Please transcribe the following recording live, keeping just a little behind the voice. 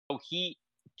he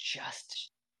just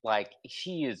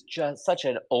he is just such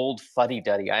an old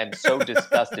fuddy-duddy. I am so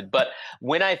disgusted. But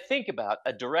when I think about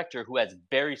a director who has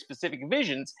very specific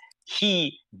visions,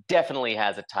 he definitely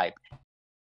has a type.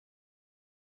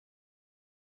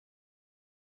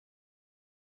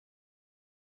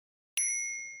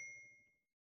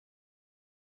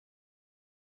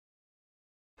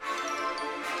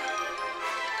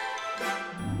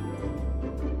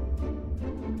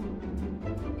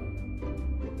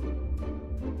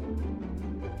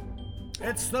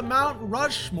 It's the Mount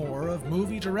Rushmore of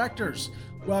movie directors.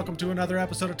 Welcome to another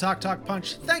episode of Talk Talk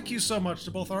Punch. Thank you so much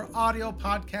to both our audio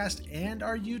podcast and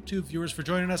our YouTube viewers for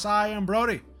joining us. I am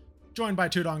Brody, joined by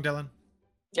Tudong Dylan.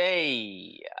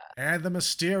 Hey. And the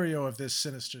Mysterio of this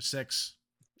Sinister Six,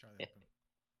 Charlie.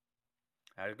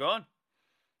 How's it going?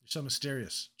 You're so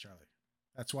mysterious, Charlie.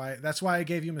 That's why I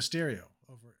gave you Mysterio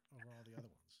over all the other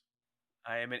ones.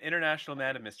 I am an international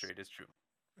man of mystery. It is true.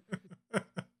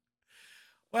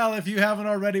 Well, if you haven't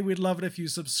already, we'd love it if you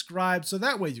subscribe so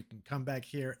that way you can come back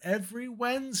here every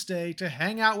Wednesday to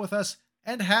hang out with us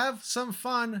and have some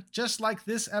fun, just like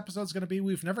this episode's going to be.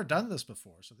 We've never done this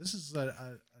before, so this is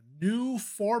a new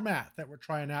format that we're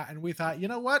trying out, and we thought, you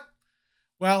know what?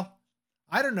 Well,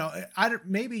 I don't know.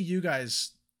 Maybe you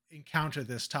guys encounter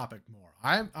this topic more.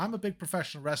 I'm a big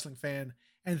professional wrestling fan,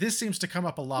 and this seems to come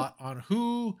up a lot on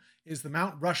who is the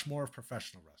Mount Rushmore of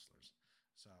professional wrestlers.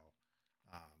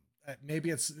 Maybe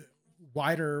it's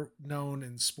wider known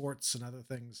in sports and other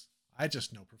things. I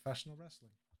just know professional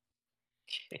wrestling.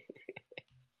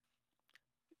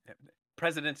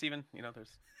 Presidents, even,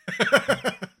 there's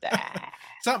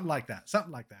something like that.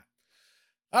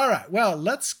 All right. Well,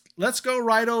 let's go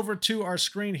right over to our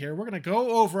screen here. We're going to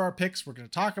go over our picks. We're going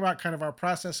to talk about kind of our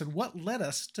process and what led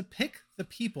us to pick the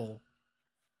people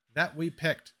that we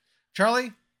picked.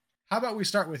 Charlie, how about we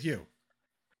start with you?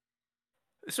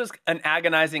 This was an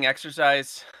agonizing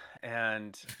exercise,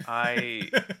 and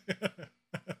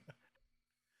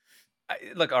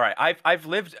look, all right. I've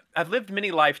lived many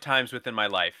lifetimes within my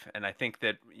life, and I think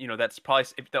that that's probably,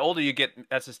 if the older you get,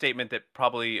 that's a statement that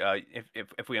probably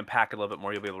if we unpack it a little bit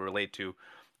more, you'll be able to relate to.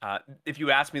 If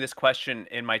you asked me this question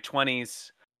in my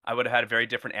 20s, I would have had a very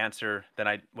different answer than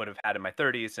I would have had in my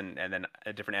 30s, and then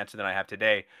a different answer than I have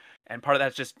today. And part of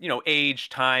that's just age,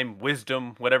 time,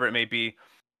 wisdom, whatever it may be.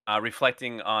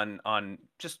 Reflecting on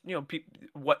just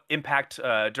what impact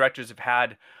directors have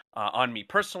had on me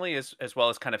personally, as well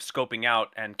as kind of scoping out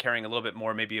and caring a little bit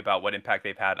more maybe about what impact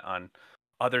they've had on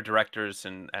other directors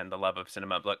and the love of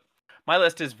cinema. Look, my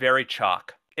list is very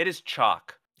chalk. It is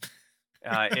chalk.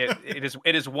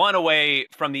 It is one away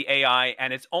from the AI,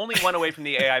 and it's only one away from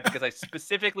the AI because I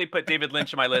specifically put David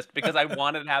Lynch on my list because I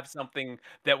wanted to have something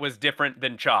that was different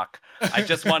than chalk. I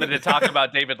just wanted to talk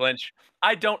about David Lynch.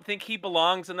 I don't think he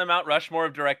belongs in the Mount Rushmore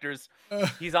of directors.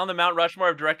 He's on the Mount Rushmore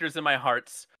of directors in my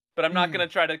hearts, but I'm not going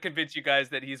to try to convince you guys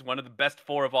that he's one of the best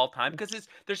 4 of all time because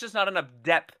there's just not enough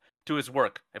depth to his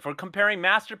work. If we're comparing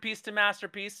masterpiece to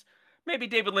masterpiece, maybe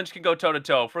David Lynch can go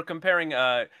toe-to-toe. If we're comparing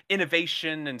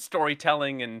innovation and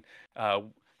storytelling and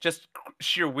just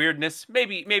sheer weirdness,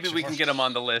 maybe we can get him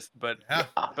on the list. But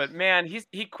man,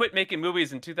 he quit making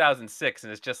movies in 2006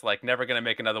 and is just like never going to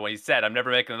make another one. He said, "I'm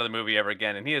never making another movie ever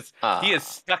again," and he is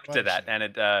stuck to that, and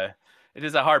it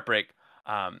is a heartbreak.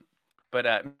 Man,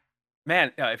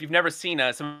 if you've never seen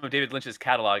some of David Lynch's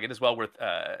catalog, it is well worth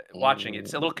watching.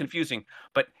 It's a little confusing,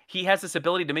 but he has this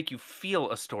ability to make you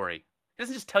feel a story. He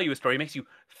doesn't just tell you a story; he makes you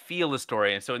feel a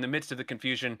story. And so, in the midst of the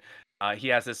confusion, he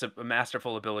has this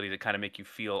masterful ability to kind of make you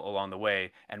feel along the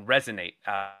way and resonate.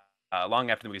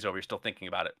 Long after the movie's over, you're still thinking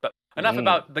about it. But enough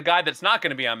about the guy that's not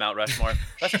going to be on Mount Rushmore.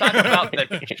 Let's talk about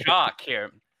the shock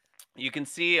here. You can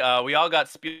see we all got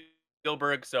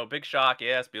Spielberg, so big shock.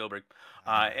 Yeah, Spielberg.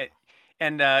 We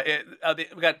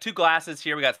got 2 glasses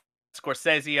here. We got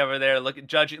Scorsese over there. Look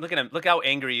at him. Look how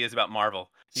angry he is about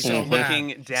Marvel. He's just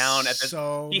looking down at this.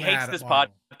 He hates this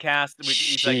podcast.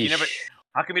 He's like,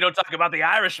 how come you don't talk about The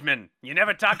Irishman? You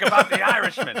never talk about The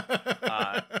Irishman.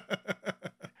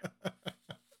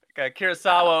 Got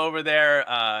Kurosawa over there,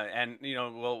 and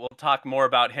we'll talk more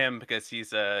about him because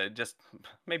he's just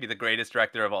maybe the greatest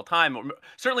director of all time.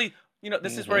 Certainly,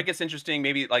 this is where it gets interesting.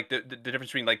 Maybe like the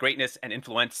difference between like greatness and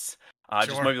influence.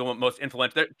 Just maybe the most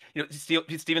influential.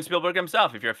 Steven Spielberg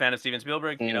himself. If you're a fan of Steven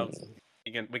Spielberg, we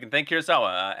can thank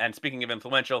Kurosawa. And speaking of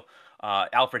influential,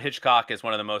 Alfred Hitchcock is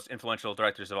one of the most influential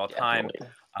directors of all time.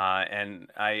 And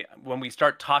when we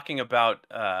start talking about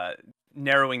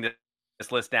narrowing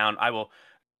this list down, I will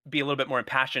be a little bit more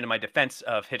impassioned in my defense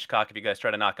of Hitchcock if you guys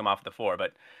try to knock him off the 4.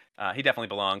 But he definitely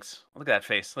belongs. Look at that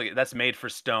face. Look, that's made for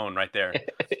stone right there.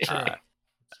 It's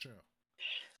true.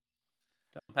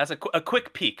 That's a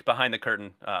quick peek behind the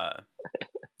curtain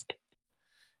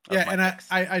Yeah, of my and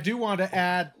picks. I do want to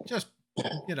add, just,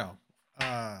 you know,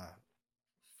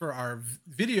 for our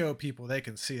video people, they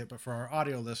can see it, but for our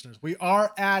audio listeners, we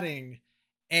are adding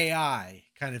AI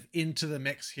kind of into the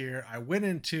mix here. I went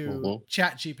into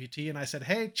Chat GPT and I said,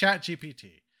 "Hey, Chat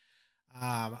GPT,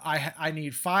 I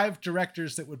need 5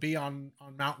 directors that would be on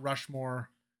Mount Rushmore,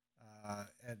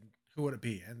 and who would it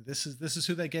be?" And this is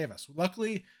who they gave us.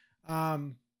 Luckily,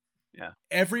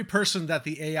 every person that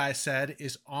the AI said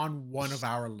is on one of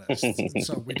our lists, and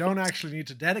so we don't actually need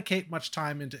to dedicate much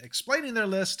time into explaining their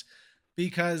list,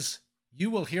 because you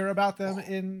will hear about them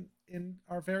in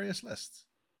our various lists.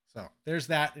 So there's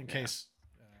that, in case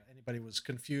anybody was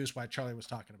confused why Charlie was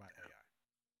talking about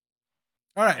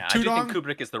AI. All right, I do think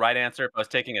Kubrick is the right answer if I was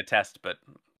taking a test, but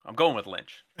I'm going with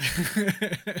Lynch.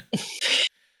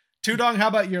 Tudong, how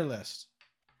about your list?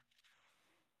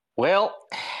 Well,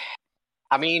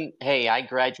 I mean, hey, I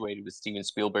graduated with Steven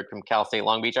Spielberg from Cal State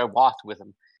Long Beach. I walked with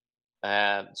him,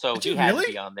 so Did he you had really?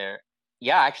 to be on there.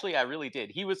 Yeah, actually, I really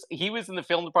did. He was in the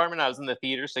film department. I was in the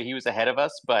theater, so he was ahead of us.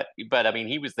 But I mean,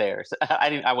 he was there. So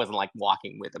I wasn't like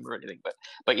walking with him or anything.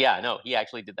 But yeah, no, he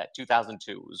actually did that.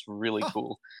 2002 it was really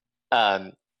cool. I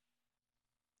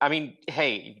mean,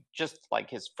 hey, just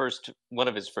like one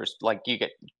of his first, like you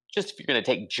get, just if you're gonna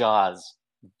take Jaws,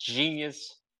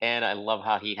 genius, and I love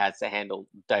how he has to handle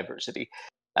diversity.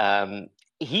 Um,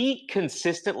 he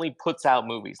consistently puts out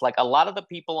movies. Like a lot of the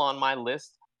people on my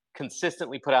list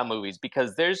consistently put out movies,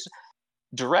 because there's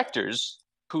directors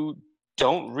who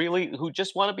who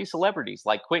just want to be celebrities,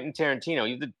 like Quentin Tarantino.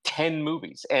 He did 10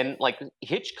 movies, and like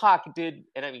Hitchcock did,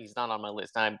 and I mean he's not on my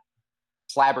list. I'm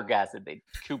flabbergasted that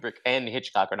Kubrick and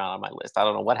Hitchcock are not on my list. I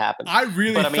don't know what happened. I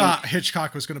really but I mean, thought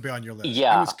Hitchcock was going to be on your list. I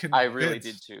yeah, was I convinced. really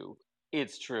did too.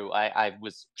 It's true. I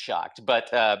was shocked, but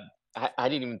I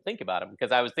didn't even think about him,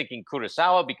 because I was thinking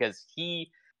Kurosawa, because he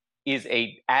is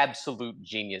a absolute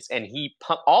genius, and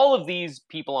all of these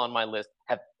people on my list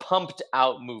have pumped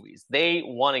out movies. They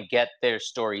want to get their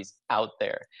stories out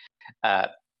there. Uh,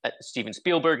 Steven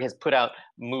Spielberg has put out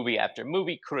movie after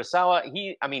movie. Kurosawa,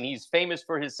 he's famous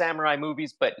for his samurai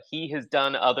movies, but he has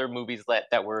done other movies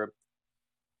that were,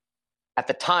 at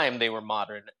the time, they were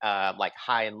modern, like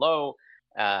High and Low.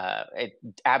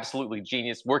 Absolutely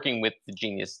genius, working with the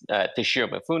genius Toshiro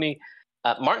Mifune.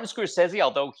 Martin Scorsese,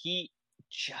 although he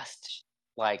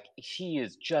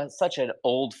is just such an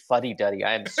old fuddy-duddy.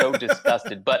 I am so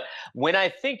disgusted. But when I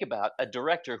think about a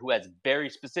director who has very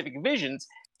specific visions,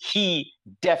 he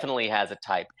definitely has a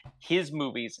type. His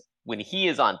movies, when he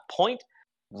is on point,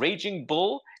 Raging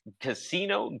Bull,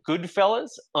 Casino,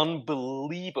 Goodfellas,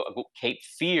 unbelievable. Cape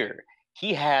Fear.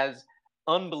 He has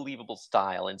unbelievable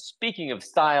style. And speaking of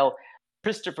style,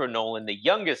 Christopher Nolan, the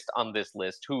youngest on this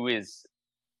list, who is,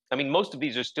 I mean, most of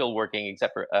these are still working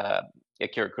except for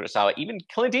Akira Kurosawa. Even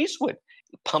Clint Eastwood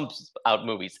pumps out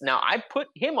movies. Now, I put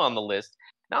him on the list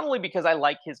not only because I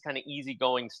like his kind of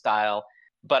easygoing style,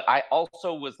 but I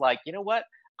also was like, you know what?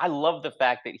 I love the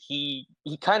fact that he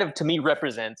kind of, to me,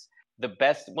 represents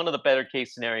one of the better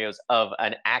case scenarios of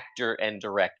an actor and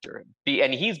director.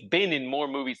 And he's been in more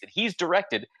movies that he's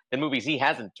directed than movies he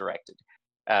hasn't directed.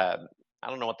 I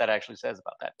don't know what that actually says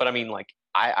about that, but I mean, like,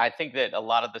 I think that a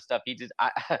lot of the stuff he did,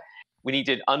 when he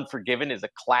did Unforgiven, is a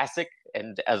classic,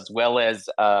 and as well as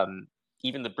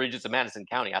even The Bridges of Madison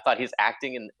County. I thought his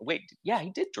acting, and he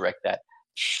did direct that.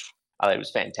 I thought it was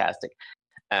fantastic.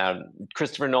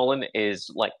 Christopher Nolan is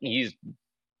like, he's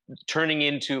turning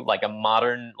into like a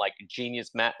modern, like, genius,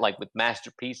 like with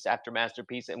masterpiece after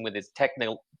masterpiece, and with his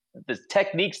the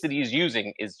techniques that he's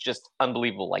using is just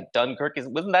unbelievable. Like Dunkirk,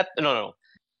 wasn't that, no.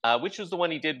 Which was the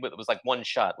one he did with, it was like one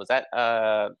shot? Was that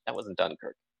that wasn't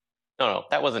Dunkirk? No,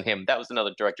 that wasn't him. That was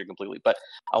another director completely. But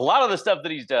a lot of the stuff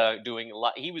that he's doing,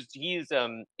 he's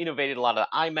innovated a lot of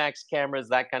IMAX cameras,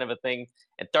 that kind of a thing.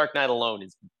 And Dark Knight alone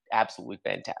is absolutely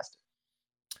fantastic.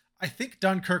 I think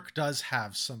Dunkirk does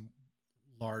have some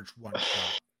large one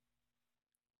shot.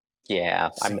 Yeah,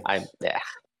 yeah.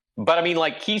 But I mean,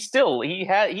 like, he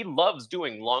loves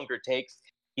doing longer takes.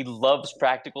 He loves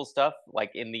practical stuff, like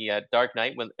in the Dark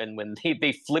Knight, when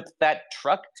they flipped that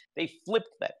truck. They flipped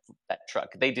that truck.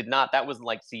 They did not. That wasn't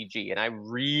like CG, and I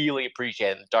really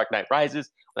appreciate it. In Dark Knight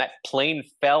Rises, when that plane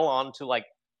fell onto, like,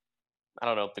 I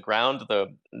don't know, the ground, the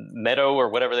meadow, or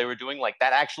whatever they were doing, like,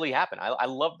 that actually happened. I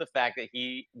love the fact that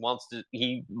he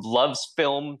loves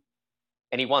film,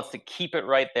 and he wants to keep it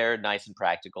right there, nice and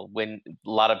practical, when a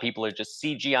lot of people are just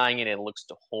CGIing it and it looks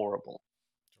horrible.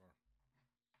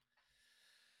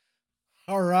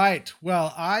 All right.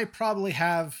 Well, I probably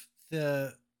have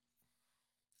the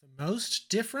most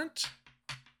different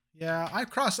Yeah, I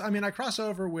cross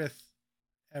over with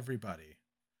everybody.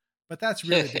 But that's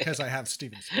really because I have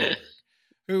Steven Spielberg,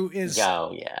 who is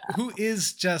Oh yeah.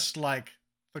 just like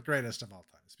the greatest of all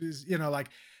time. Because,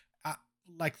 uh,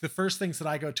 like the first things that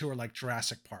I go to are like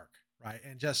Jurassic Park, right?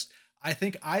 And just I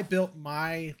think I built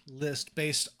my list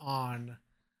based on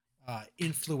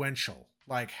influential,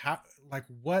 like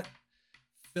what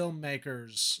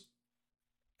filmmakers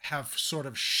have sort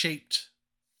of shaped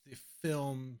the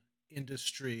film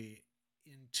industry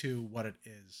into what it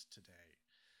is today.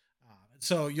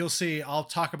 So you'll see, I'll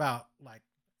talk about like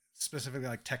specifically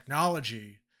like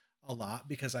technology a lot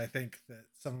because I think that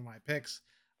some of my picks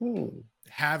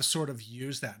have sort of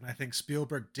used that, and I think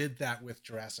Spielberg did that with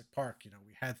Jurassic Park.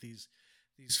 We had these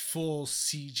full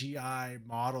CGI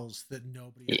models that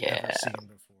nobody had ever seen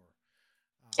before.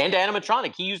 And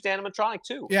animatronic. He used animatronic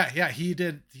too. Yeah, he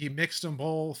did. He mixed them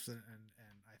both, and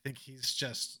I think he's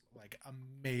just like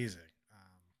amazing.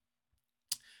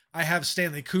 I have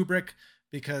Stanley Kubrick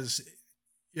because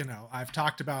I've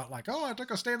talked about like, oh, I took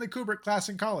a Stanley Kubrick class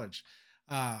in college,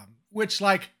 which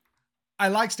like I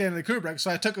like Stanley Kubrick,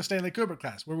 so I took a Stanley Kubrick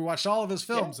class where we watched all of his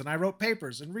films and I wrote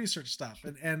papers and research stuff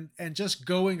and just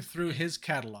going through his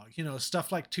catalog,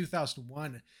 stuff like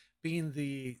 2001, being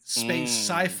the space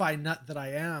sci-fi nut that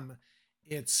I am,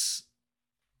 it's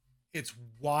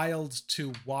wild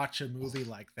to watch a movie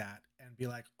like that and be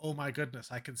like, oh my goodness,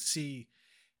 I can see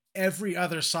every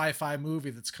other sci-fi movie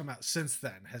that's come out since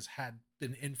then has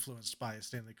been influenced by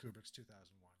Stanley Kubrick's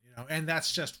 2001, and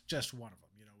that's just one of them.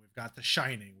 We've got The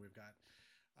Shining, we've got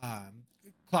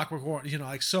Clockwork Orange,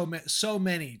 like so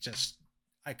many just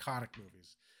iconic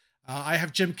movies. I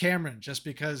have Jim Cameron just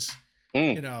because,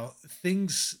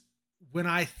 things, when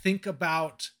I think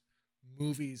about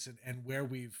movies and where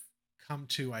we've come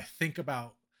to, I think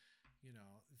about,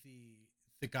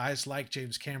 the guys like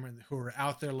James Cameron who are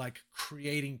out there like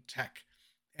creating tech.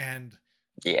 And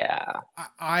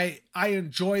I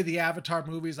enjoy the Avatar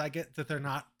movies. I get that they're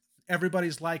not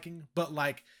everybody's liking, but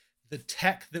like the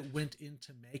tech that went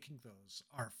into making those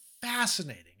are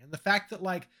fascinating. And the fact that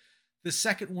like the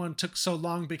second one took so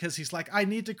long because he's like, I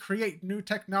need to create new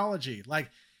technology, like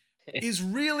is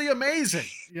really amazing,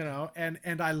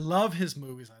 and I love his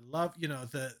movies. I love,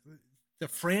 the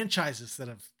franchises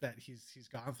that he's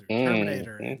gone through,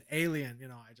 Terminator and Alien,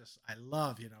 I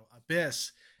love,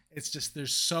 Abyss. It's just,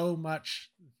 there's so much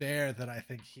there that I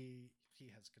think he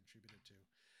has contributed to.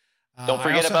 Don't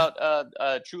forget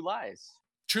about True Lies.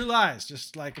 True Lies,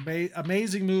 just like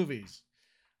amazing movies.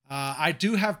 I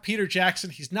do have Peter Jackson.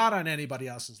 He's not on anybody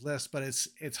else's list, but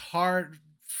it's hard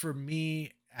for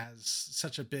me as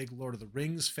such a big Lord of the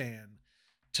Rings fan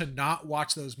to not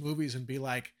watch those movies and be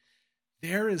like,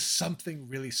 there is something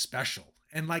really special.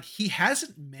 And like, he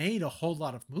hasn't made a whole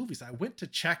lot of movies. I went to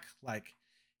check like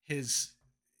his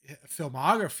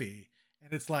filmography,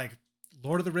 and it's like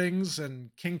Lord of the Rings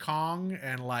and King Kong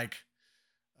and like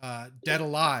Dead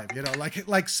Alive,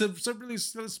 like some really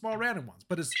small random ones,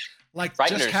 but it's like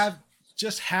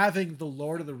just having the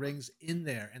Lord of the Rings in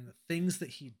there and the things that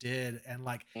he did, and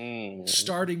like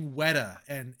starting Weta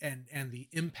and the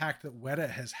impact that Weta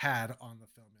has had on the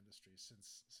film industry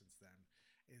since then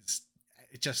is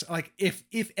it just like, if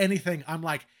anything, I'm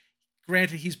like,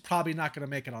 granted, he's probably not going to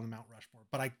make it on the Mount Rushmore,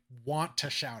 but I want to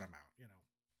shout him out.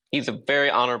 He's a very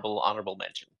honorable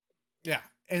mention. Yeah.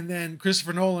 And then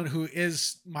Christopher Nolan, who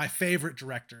is my favorite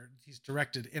director. He's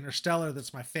directed Interstellar.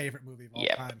 That's my favorite movie of all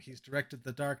time. He's directed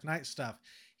the Dark Knight stuff.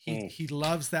 He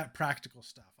loves that practical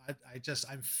stuff.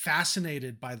 I'm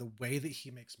fascinated by the way that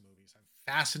he makes movies. I'm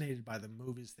fascinated by the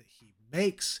movies that he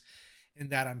makes, in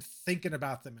that I'm thinking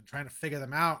about them and trying to figure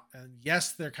them out. And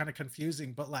yes, they're kind of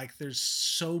confusing, but like there's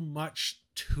so much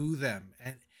to them.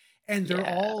 And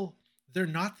they're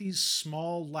not these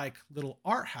small, like little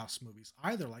art house movies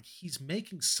either. Like, he's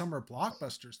making summer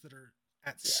blockbusters that are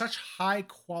at such high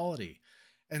quality.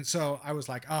 And so I was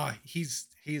like, oh, he's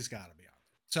got to be on.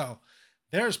 So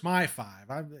there's my 5.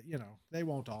 They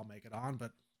won't all make it on,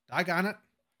 but doggone it,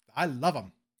 I love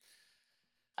them.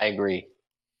 I agree.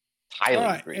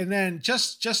 Highly agree. And then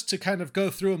just to kind of go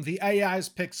through them, the AI's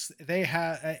picks, they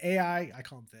have AI. I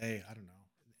call them they. I don't know.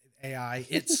 AI.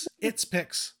 It's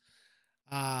picks.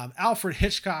 Alfred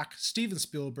Hitchcock, Steven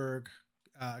Spielberg,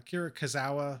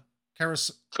 Kurosawa, Martin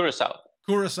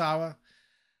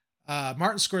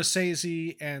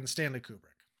Scorsese, and Stanley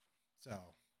Kubrick. So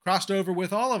crossed over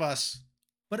with all of us,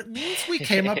 but it means we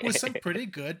came up with some pretty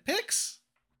good picks.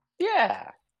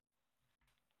 Yeah.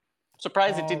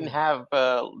 Surprised it didn't have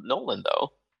Nolan,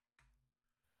 though.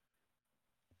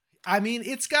 I mean,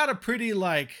 it's got a pretty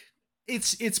like,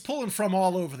 it's pulling from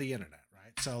all over the internet.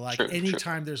 So like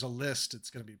anytime there's a list,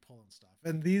 it's going to be pulling stuff.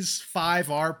 And these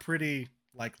 5 are pretty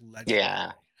like legendary.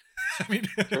 Yeah. I mean,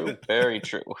 True. Very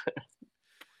true.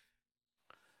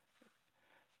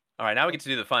 All right, now we get to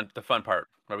do the fun part.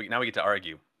 Now we get to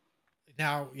argue.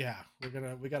 Now, yeah,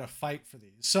 we gotta fight for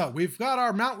these. So we've got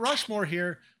our Mount Rushmore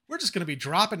here. We're just gonna be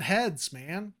dropping heads,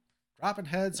 man. Dropping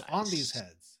heads on these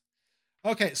heads.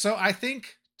 Okay, so I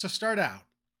think to start out,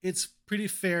 it's pretty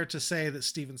fair to say that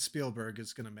Steven Spielberg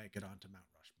is gonna make it onto Mount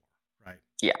Rushmore, right?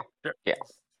 Yeah. Sure. Yeah.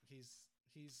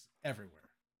 He's everywhere,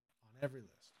 on every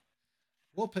list.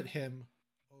 We'll put him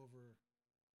over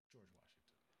George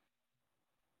Washington.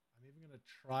 I'm even gonna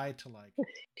try to like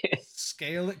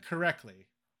scale it correctly.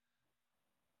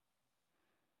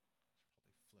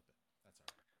 Flip it. That's all right.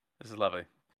 This is lovely.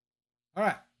 All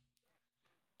right.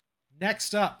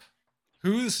 Next up,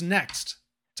 who's next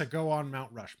to go on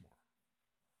Mount Rushmore?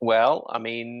 Well, I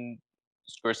mean,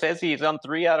 Scorsese is on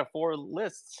 3 out of 4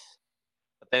 lists.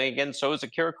 But then again, so is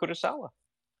Akira Kurosawa.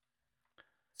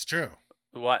 It's true.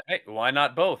 Why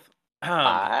not both?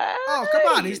 Oh,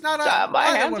 come on. He's not on my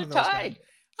either hands one are of those tied.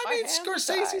 guys. I mean,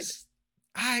 Scorsese's...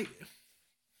 I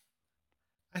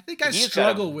think I He's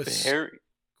struggle with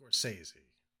Scorsese.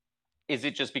 Is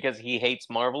it just because he hates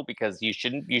Marvel? Because you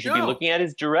should be No. looking at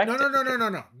his direct.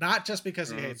 No. Not just because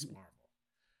he hates Marvel.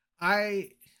 I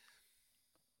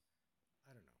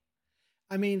don't know.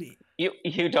 I mean,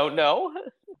 you don't know?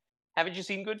 Haven't you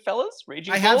seen Goodfellas?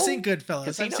 Raging I Bull? have seen Goodfellas.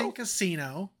 Casino? I've seen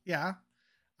Casino. Yeah.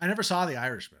 I never saw The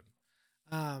Irishman.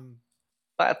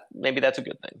 Maybe that's a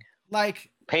good thing.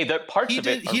 Like, hey, the parts of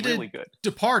it are really good.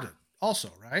 Departed, also,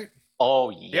 right?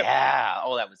 Oh yeah. Yep.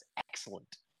 Oh, that was excellent.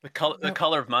 The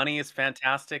color of money is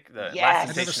fantastic. The Yes.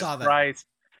 Last I never saw of that. Christ,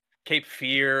 Cape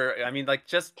Fear. I mean, like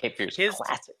just Cape Fear's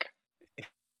classic.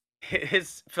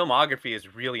 His filmography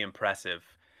is really impressive,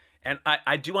 and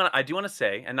I do want to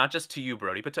say, and not just to you,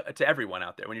 Brody, but to everyone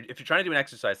out there, if you're trying to do an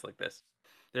exercise like this,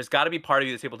 there's got to be part of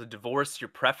you that's able to divorce your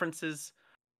preferences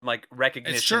from like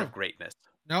recognition of greatness.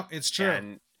 No, it's true.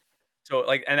 And so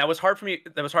and that was hard for me.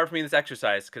 That was hard for me in this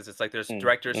exercise because it's like there's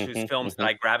directors whose films that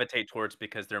I gravitate towards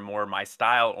because they're more my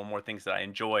style or more things that I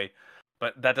enjoy.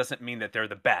 But that doesn't mean that they're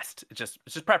the best. It's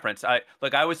just preference. I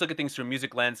always look at things through a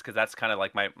music lens because that's kind of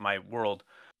like my world.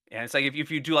 And it's like if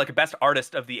you do like a best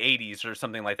artist of the 80s or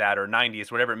something like that, or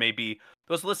 90s, whatever it may be,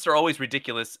 those lists are always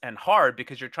ridiculous and hard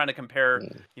because you're trying to compare,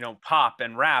 pop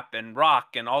and rap and rock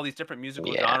and all these different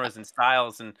musical genres and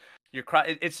styles, and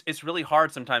it's really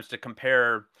hard sometimes to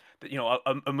compare,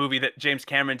 a movie that James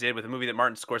Cameron did with a movie that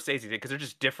Martin Scorsese did because they're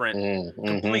just different,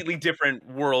 completely different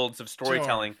worlds of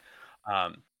storytelling.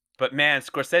 Sure. But man,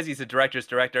 Scorsese's a director's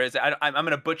director. I'm going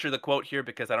to butcher the quote here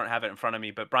because I don't have it in front of me.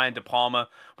 But Brian De Palma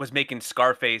was making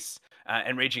Scarface,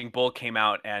 and Raging Bull came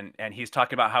out, and he's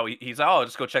talking about how he's like, oh,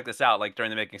 just go check this out, like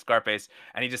during the making Scarface,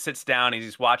 and he just sits down and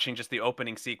he's watching just the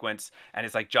opening sequence, and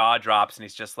his like jaw drops, and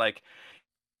he's just like,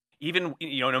 even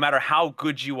no matter how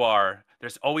good you are,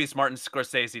 there's always Martin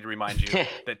Scorsese to remind you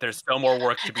that there's still more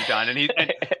work to be done. And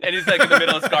he's like in the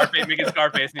middle of Scarface, making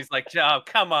Scarface, and he's like, oh,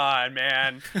 come on,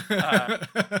 man.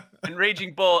 And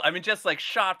Raging Bull, I mean, just like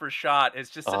shot for shot, it's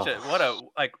just such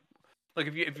look,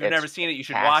 if you've never seen it, you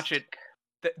should watch it.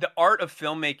 The art of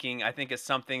filmmaking, I think, is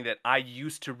something that I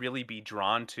used to really be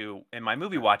drawn to in my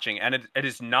movie watching, and it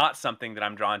is not something that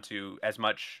I'm drawn to as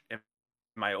much in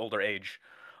my older age.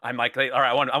 I'm like, all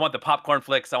right, I want the popcorn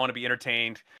flicks. I want to be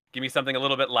entertained. Give me something a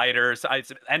little bit lighter. So it's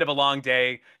the end of a long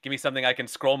day. Give me something I can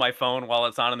scroll my phone while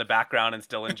it's on in the background and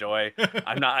still enjoy.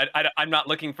 I'm not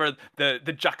looking for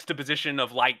the juxtaposition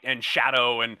of light and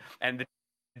shadow and the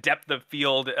depth of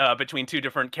field between two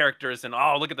different characters and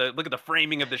look at the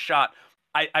framing of the shot.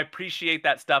 I appreciate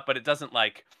that stuff, but it doesn't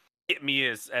like get me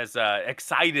as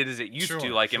excited as it used to,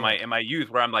 like in my youth,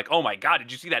 where I'm like, oh my god,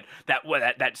 did you see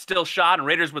that still shot and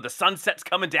Raiders where the sunset's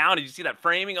coming down? Did you see that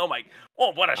framing?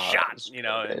 What a shot!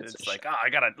 And it's like, I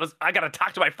gotta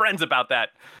talk to my friends about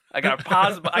that. I gotta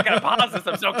pause this.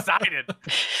 I'm so excited.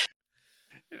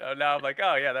 Now I'm like,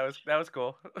 oh yeah, that was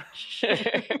cool.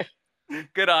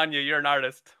 Good on you. You're an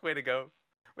artist. Way to go,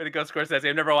 Scorsese.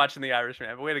 I've never watched The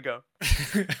Irishman, but way to go.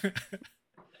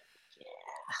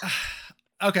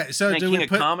 Okay, so do we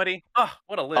put comedy? Oh,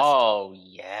 what a list! Oh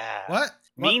yeah. What?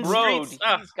 Mean Road? Streets?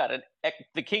 He's got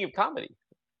the king of comedy.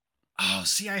 Oh,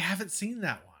 see, I haven't seen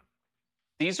that one.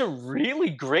 These are really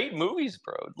great movies,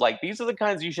 bro. Like these are the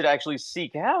kinds you should actually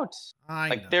seek out.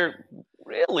 I know. They're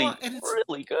really,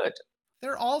 really good.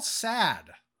 They're all sad.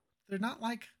 They're not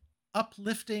like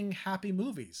uplifting, happy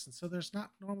movies, and so there's not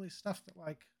normally stuff that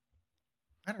like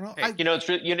I don't know. Hey, it's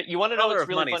you want to know what's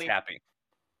really funny? Happy.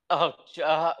 Oh,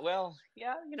 well,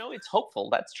 yeah, it's hopeful.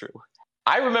 That's true.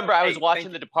 I remember I was Hey, watching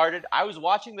thank The you. Departed. I was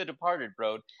watching The Departed,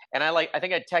 bro, and I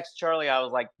think I text Charlie. I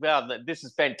was like, "Well, this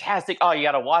is fantastic. Oh, you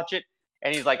got to watch it."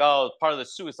 And he's like, "Oh, it's part of the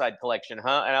Suicide Collection,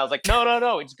 huh?" And I was like, "No, no,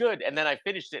 no, it's good." And then I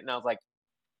finished it, and I was like,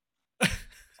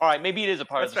 "All right, maybe it is a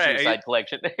part of That's the right. Suicide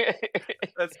Collection."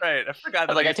 That's right. I forgot I was that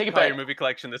they like, "I used to take it call back." your movie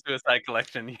collection the Suicide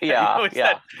Collection. Yeah, you Yeah, always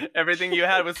yeah. said everything you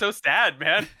had was so sad,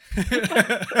 man.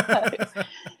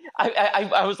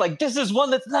 I was like, "This is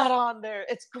one that's not on there.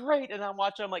 It's great." And I'm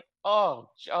watching. I'm like, "Oh,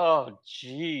 oh,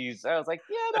 jeez." I was like,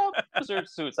 "Yeah, no, deserve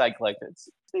Suicide Collection.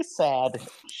 It's sad,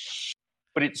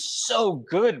 but it's so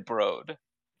good, bro."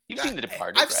 You've seen The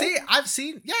Departed, right? I've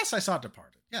seen. Yes, I saw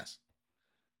Departed. Yes.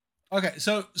 Okay,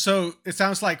 so it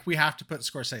sounds like we have to put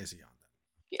Scorsese on them.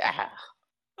 Yeah.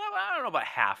 Well, I don't know about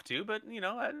have to, but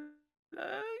I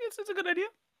guess it's a good idea.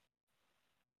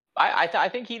 I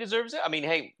think he deserves it. I mean,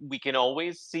 hey, we can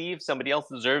always see if somebody else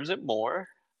deserves it more.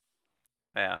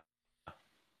 Yeah.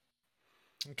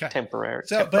 Okay. Temporary.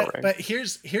 So, temporary. but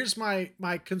here's my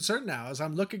concern now as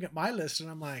I'm looking at my list and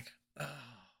I'm like, oh,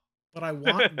 but I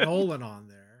want Nolan on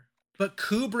there, but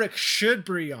Kubrick should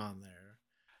be on there.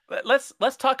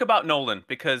 Let's talk about Nolan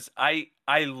because I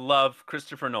love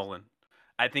Christopher Nolan.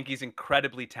 I think he's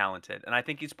incredibly talented, and I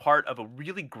think he's part of a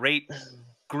really great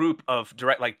group of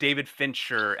like David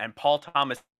Fincher and Paul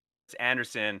Thomas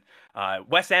Anderson,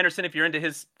 Wes Anderson, if you're into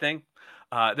his thing.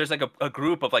 There's like a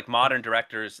group of like modern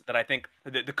directors that I think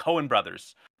the Coen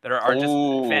brothers that are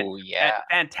just Yeah.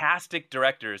 fantastic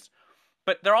directors,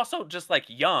 but they're also just like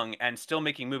young and still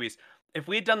making movies. If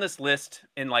we had done this list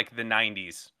in like the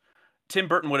 90s, Tim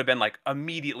Burton would have been like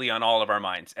immediately on all of our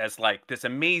minds as like this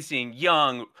amazing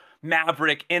young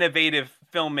maverick innovative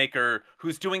filmmaker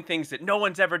who's doing things that no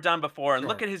one's ever done before, and Sure.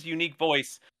 look at his unique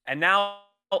voice. And now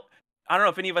I don't know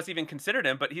if any of us even considered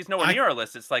him, but he's nowhere near our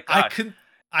list. It's like, gosh,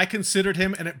 I considered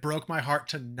him and it broke my heart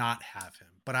to not have him,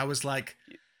 but I was like,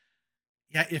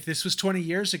 yeah, if this was 20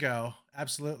 years ago,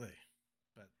 absolutely.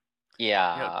 But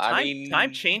Yeah.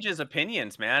 time changes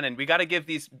opinions, man, and we got to give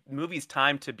these movies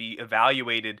time to be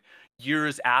evaluated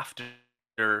years after.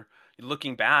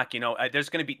 Looking back, there's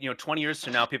going to be 20 years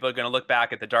from now, people are going to look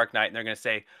back at The Dark Knight and they're going to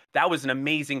say that was an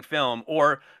amazing film.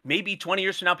 Or maybe 20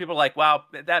 years from now, people are like, wow,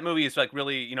 that movie is like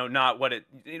really not what it,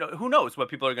 who knows what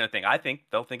people are going to think. I think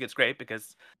they'll think it's great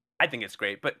because I think it's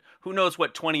great, but who knows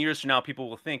what 20 years from now people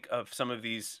will think of some of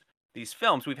these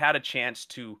films. We've had a chance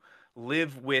to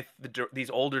live with these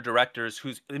older directors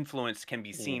whose influence can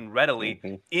be seen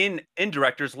readily in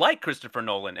directors like Christopher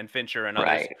Nolan and Fincher and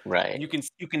others. Right. And you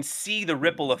can see the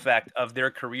ripple effect of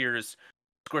their careers.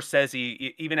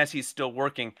 Scorsese, even as he's still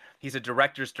working, he's a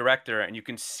director's director, and you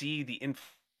can see the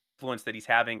influence that he's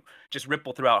having just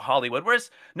ripple throughout Hollywood. Whereas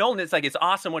Nolan, it's like it's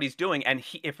awesome what he's doing, and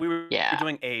if we were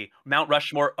doing a Mount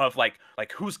Rushmore of like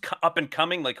who's up and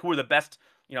coming, like who are the best.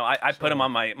 I put him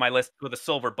on my list with a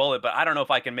silver bullet, but I don't know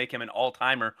if I can make him an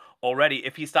all-timer already.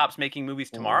 If he stops making movies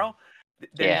tomorrow,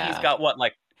 then he's got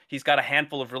he's got a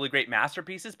handful of really great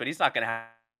masterpieces, but he's not going to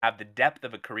have the depth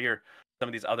of a career some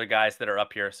of these other guys that are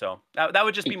up here. So that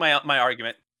would just be my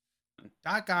argument.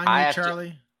 Doc on you,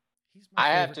 Charlie. He's my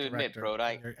favorite have to admit, bro,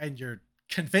 and you're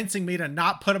convincing me to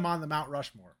not put him on the Mount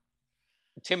Rushmore.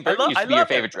 Tim Burton used to be your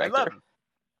favorite director.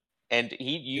 And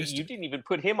you didn't even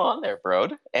put him on there, bro.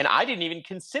 And I didn't even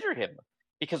consider him.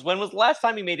 Because when was the last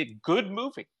time he made a good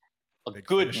movie? Big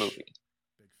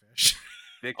Fish.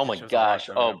 Oh my gosh.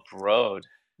 Oh, bro.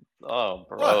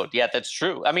 Yeah, that's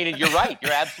true. I mean, you're right.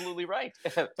 You're absolutely right.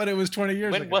 But it was 20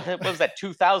 years ago. What was that,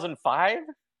 2005?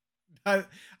 I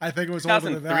think it was older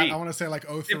than that. I want to say like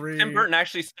 03. Tim Burton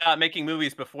actually stopped making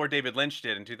movies before David Lynch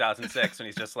did in 2006. And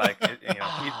he's just like,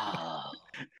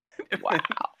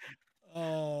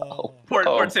 Wow. Poor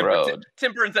Tim Burton.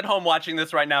 Tim Burton's at home watching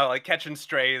this right now, like catching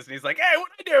strays, and he's like, "Hey,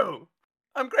 what'd I do?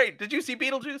 I'm great. Did you see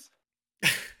Beetlejuice?"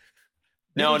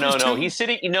 No. He's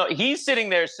sitting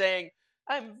there saying,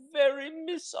 "I'm very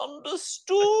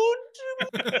misunderstood."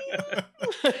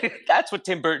 That's what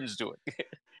Tim Burton's doing.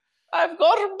 I've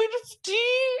got a bit of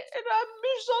tea and I'm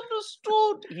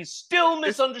misunderstood. He's still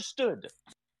misunderstood.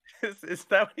 Is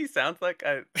that what he sounds like?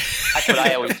 That's what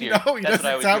I always hear. No, he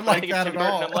doesn't sound like that at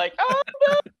all. I'm like, I'm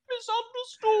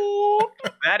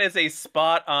misunderstood. That is a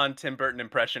spot-on Tim Burton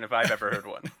impression if I've ever heard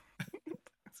one.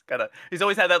 He's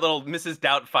always had that little Mrs.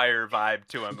 Doubtfire vibe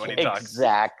to him when he talks.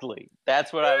 Exactly.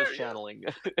 That's what I was channeling.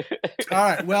 All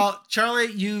right. Well,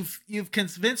 Charlie, you've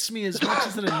convinced me as much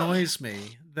as it annoys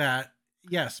me that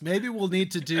yes, maybe we'll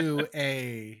need to do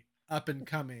a up and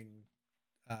coming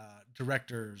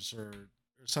directors or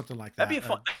something like that.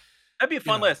 That'd be a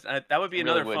fun list. That would be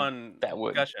another fun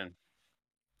discussion.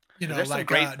 Like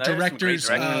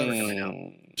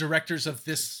directors of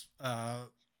this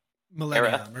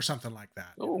millennium or something like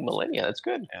that. Oh, millennia. That's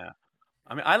good. Yeah.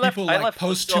 I mean, I left People like left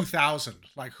post still- 2000.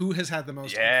 Like who has had the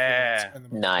most Yeah. influence and the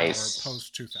most Nice. power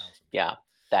post 2000? Yeah,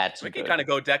 that's We good. can kind of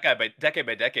go decade by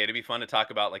decade. It'd be fun to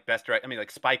talk about like best direct. I mean,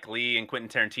 like Spike Lee and Quentin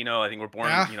Tarantino. I think we're born,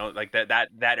 Yeah. you know, like that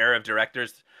era of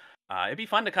directors. It'd be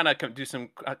fun to kind of do some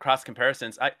cross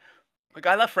comparisons. I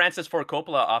left Francis Ford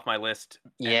Coppola off my list,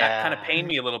 and that kind of Yeah. pained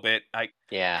me a little bit.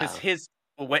 Yeah. Because his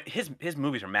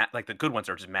movies are like the good ones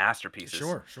are just masterpieces.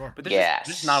 Sure. But there's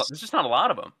just not a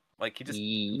lot of them. Like he just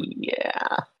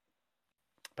Yeah.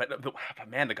 But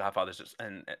man, The Godfather's just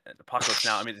and Apocalypse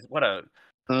Now. I mean, what a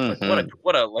Mhm.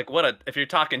 what a if you're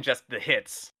talking just the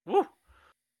hits. Woo.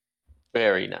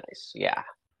 Very nice. Yeah.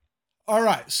 All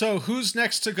right. So who's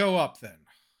next to go up then?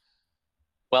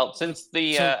 Well, since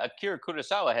the So- Akira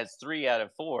Kurosawa has 3 out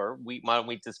of 4, why don't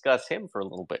we discuss him for a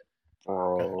little bit?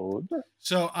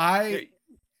 So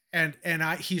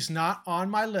he's not on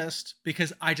my list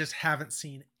because I just haven't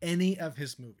seen any of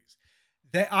his movies.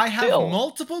 I have Still.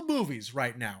 multiple movies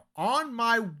right now on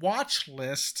my watch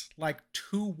list, like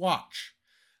to watch,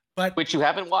 but Which you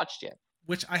haven't watched yet.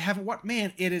 which I haven't watched.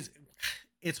 Man,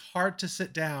 it's hard to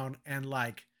sit down and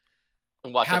like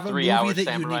And watch have a a 3-hour movie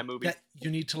that samurai movie. that you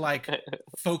need to like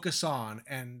focus on,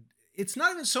 and it's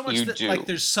not even so much You that do. like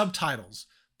there's subtitles,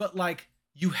 but like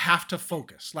you have to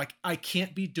focus. Like I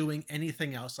can't be doing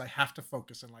anything else. I have to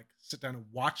focus and like sit down and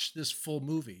watch this full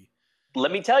movie.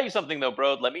 Let me tell you something though,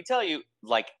 bro. Let me tell you,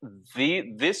 like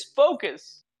this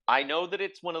focus. I know that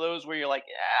it's one of those where you're like,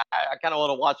 yeah, I kind of want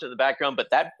to watch it in the background, but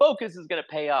that focus is going to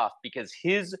pay off because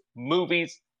his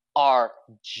movies are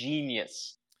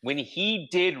genius. When he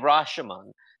did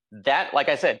Rashomon, that, like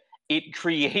I said, it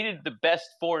created the best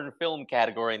foreign film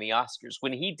category in the Oscars.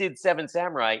 When he did Seven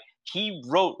Samurai, he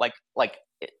wrote like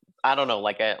I don't know,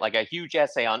 like a huge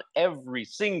essay on every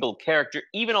single character,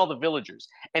 even all the villagers,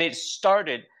 and it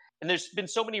started. And there's been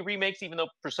so many remakes, even though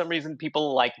for some reason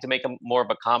people like to make them more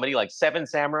of a comedy, like Seven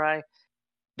Samurai.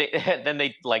 Then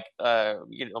they like,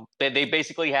 they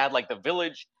basically had like the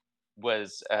village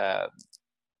was,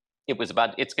 it was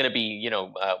about, it's going to be,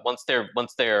 once they're the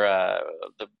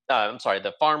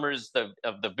farmers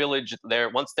of the village there,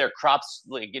 once their crops,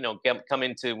 like, come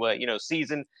into,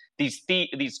 season, these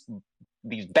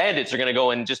bandits are going to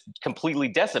go and just completely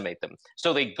decimate them.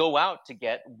 So they go out to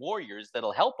get warriors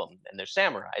that'll help them, and they're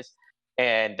samurais,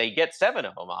 and they get 7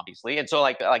 of them, obviously. And so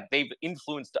like they've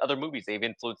influenced other movies. They've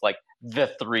influenced like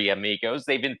The Three Amigos.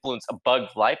 They've influenced A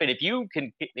Bug's Life. And if you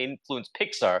can influence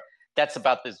Pixar, that's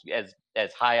about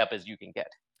as high up as you can get.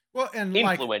 Well, and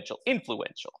influential.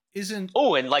 Isn't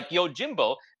and like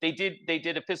Yojimbo, they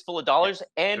did A Fistful of Dollars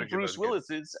and Bruce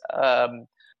Willis's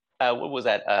what was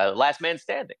that? Last Man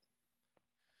Standing.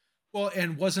 Well,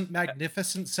 and wasn't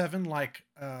Magnificent Seven like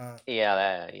that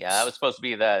was supposed to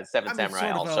be the Seven Samurai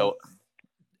sort of also.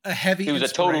 A heavy It was a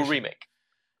total inspiration. remake.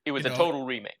 It was a total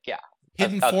remake, yeah.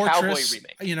 Hidden a Fortress, cowboy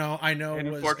remake. I know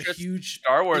Hidden was Fortress, a huge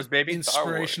Star Wars, baby.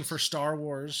 inspiration for Star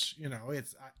Wars.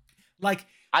 It's like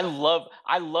I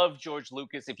love George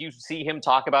Lucas. If you see him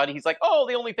talk about it, he's like, oh,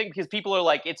 the only thing, because people are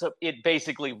like, it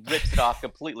basically rips it off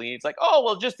completely. It's like, oh,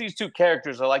 well, just these 2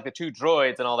 characters are like the 2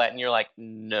 droids and all that. And you're like,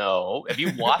 no. Have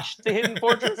you watched The Hidden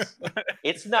Fortress?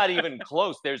 It's not even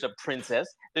close. There's a princess.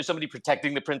 There's somebody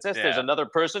protecting the princess. Yeah. There's another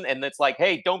person. And it's like,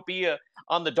 hey, don't be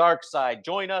on the dark side.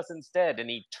 Join us instead. And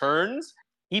he turns.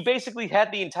 He basically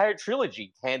had the entire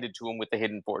trilogy handed to him with The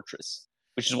Hidden Fortress,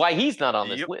 which is why he's not on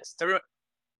this list.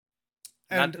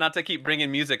 and Not to keep bringing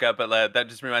music up, but that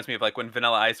just reminds me of like when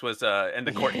Vanilla Ice was in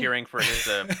the court hearing for his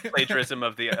plagiarism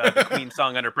of the Queen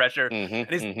song Under Pressure. And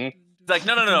he's like,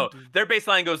 no. Their bass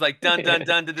line goes like dun dun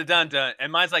dun dun dun dun dun,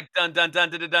 and mine's like dun dun dun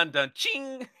dun dun dun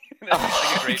ching.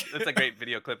 That's a great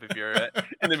video clip if you're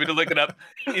in the video. Look it up.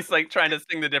 He's like trying to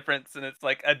sing the difference, and it's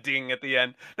like a ding at the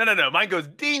end. No, mine goes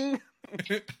ding.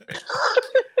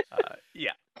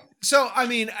 Yeah. So I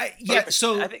mean,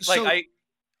 So I think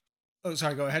oh,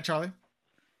 sorry. Go ahead, Charlie.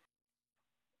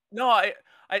 No, I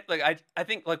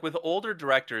think like with older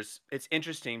directors, it's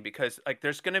interesting because like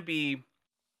there's going to be,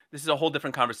 this is a whole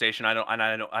different conversation. I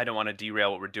don't want to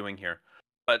derail what we're doing here,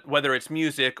 but whether it's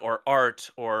music or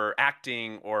art or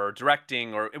acting or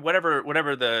directing or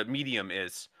whatever the medium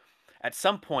is, at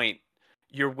some point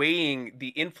you're weighing the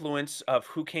influence of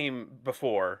who came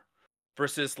before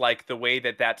versus like the way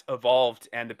that that's evolved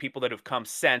and the people that have come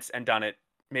since and done it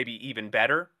maybe even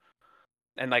better.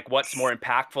 And like what's more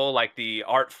impactful, like the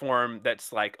art form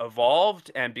that's like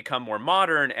evolved and become more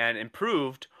modern and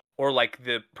improved, or like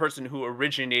the person who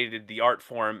originated the art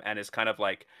form and is kind of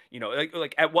like,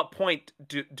 like at what point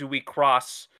do we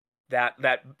cross that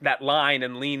line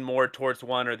and lean more towards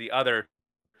one or the other?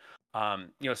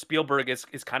 Spielberg is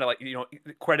kind of like,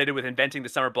 credited with inventing the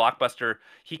summer blockbuster.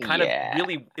 He kind of Yeah.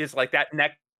 really is like that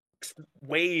next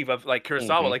wave of like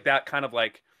Kurosawa, Mhm. like that kind of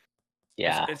like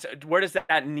Yeah. it's where does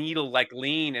that needle like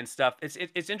lean and stuff?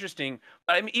 It's interesting.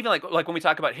 But I mean, even like when we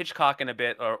talk about Hitchcock in a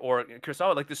bit or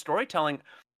Kurosawa, like the storytelling,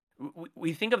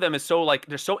 we think of them as so like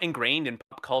they're so ingrained in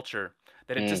pop culture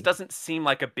that it just Mm. doesn't seem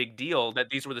like a big deal that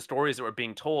these were the stories that were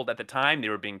being told at the time they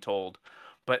were being told.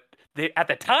 But they at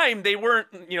the time they weren't.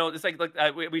 It's like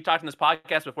we talked in this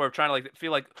podcast before of trying to like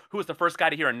feel like who was the first guy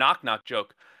to hear a knock knock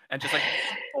joke and just like,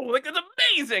 oh, like that's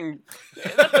amazing.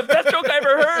 That's the best joke I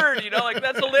ever heard. Like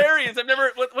that's hilarious. I've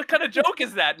never. What kind of joke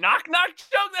is that? Knock knock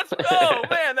joke. Oh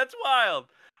man, that's wild.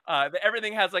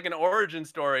 Everything has like an origin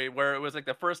story where it was like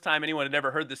the first time anyone had ever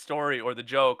heard the story or the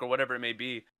joke or whatever it may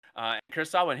be.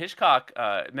 Kurosawa and Hitchcock,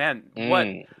 man, what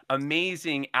Mm.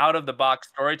 amazing out of the box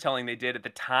storytelling they did at the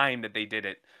time that they did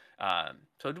it.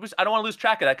 So I don't want to lose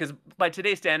track of that because by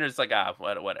today's standards, it's like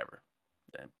whatever.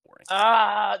 Boring.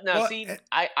 Now Well, see,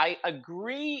 I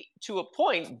agree to a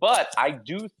point, but I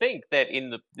do think that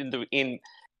in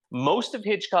most of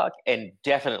Hitchcock and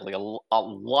definitely a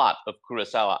lot of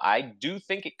Kurosawa, I do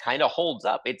think it kind of holds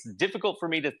up. It's difficult for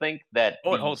me to think that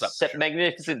Oh, it the holds up for sure.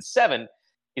 Magnificent Seven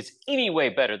is any way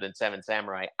better than Seven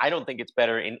Samurai. I don't think it's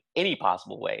better in any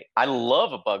possible way. I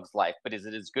love A Bug's Life, but is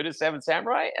it as good as Seven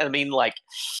Samurai? I mean, like,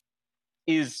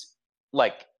 is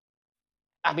like,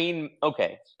 I mean,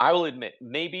 okay, I will admit,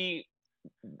 maybe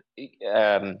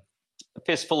um,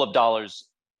 Fistful of Dollars.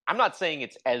 I'm not saying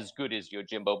it's as good as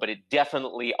Yojimbo, but it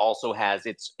definitely also has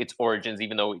its origins,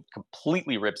 even though it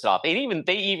completely rips it off. And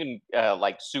they even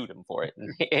like sued him for it,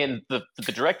 and the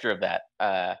director of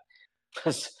that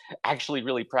was actually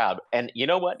really proud. And you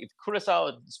know what? If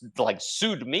Kurosawa like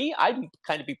sued me, I'd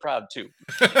kind of be proud too.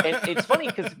 And it's funny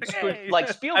because like I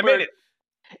made Spielberg it.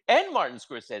 and Martin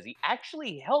Scorsese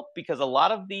actually helped because a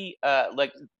lot of the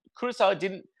like Kurosawa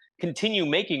didn't continue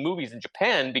making movies in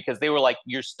Japan because they were like,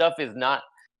 your stuff is not,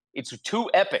 it's too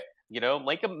epic.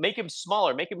 Make him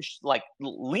smaller, make him like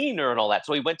leaner and all that.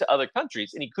 So he went to other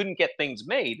countries and he couldn't get things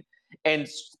made. And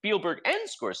Spielberg and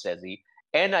Scorsese,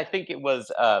 and I think it was,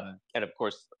 and of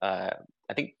course, I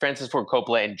think Francis Ford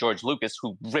Coppola and George Lucas,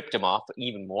 who ripped him off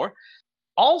even more,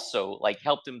 also like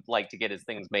helped him like to get his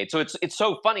things made. So it's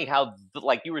so funny how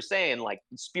like you were saying, like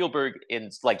Spielberg and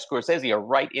like Scorsese are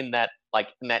right in that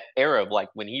era of like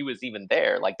when he was even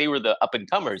there, like they were the up and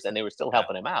comers and they were still Yeah.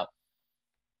 helping him out.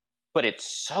 But it's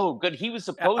so good. He was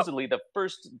Yeah, oh, supposedly the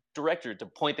first director to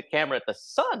point the camera at the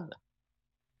sun.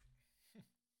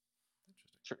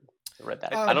 Sure, I read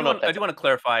that. I don't know if I that's do want to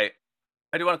clarify.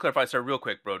 I do want to clarify, sorry, real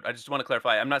quick, bro. I just want to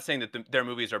clarify. I'm not saying that their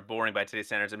movies are boring by today's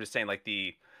standards. I'm just saying like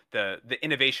the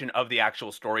innovation of the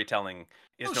actual storytelling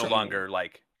is no sure. longer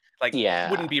like yeah,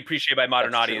 wouldn't be appreciated by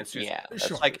modern that's true. audience who's Yeah, that's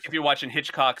Sure. like if you're watching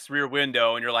Hitchcock's Rear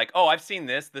Window and you're like, oh, I've seen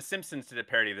this. The Simpsons did a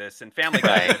parody of this, and Family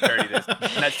Guy did a parody of this,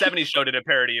 and that '70s show did a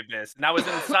parody of this, and I was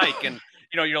in Psych, and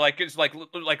you're like it's like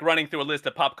running through a list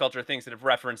of pop culture things that have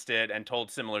referenced it and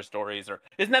told similar stories. Or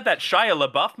isn't that Shia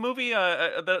LaBeouf movie?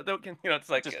 It's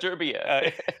like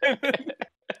Disturbia.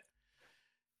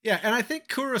 Yeah, and I think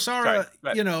sorry,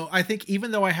 Kurosawa, I think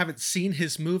even though I haven't seen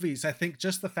his movies, I think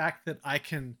just the fact that I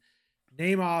can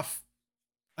name off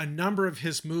a number of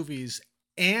his movies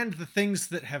and the things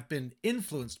that have been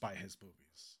influenced by his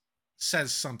movies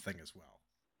says something as well.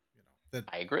 That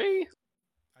I agree.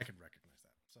 I can recognize that.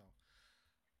 So,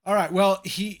 all right, well,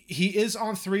 he is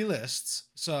on 3 lists,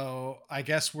 so I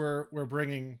guess we're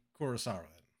bringing Kurosawa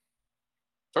then.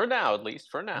 For now, at least.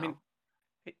 For now. I mean,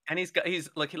 and he's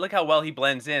like look how well he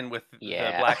blends in with the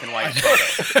Yeah. black and white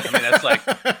photo. I mean, that's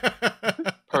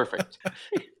like Perfect.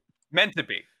 meant to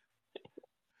be.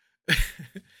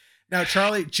 Now,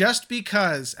 Charlie, just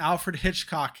because Alfred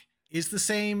Hitchcock is the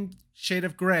same shade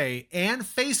of gray and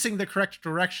facing the correct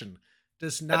direction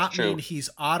does not mean he's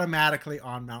automatically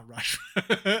on Mount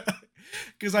Rushmore.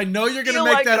 Because I know you're going to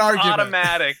make that argument.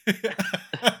 Automatic.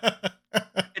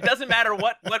 It doesn't matter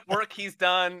what work he's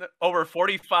done over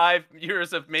 45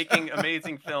 years of making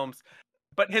amazing films,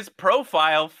 but his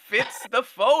profile fits the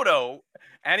photo,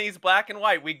 and he's black and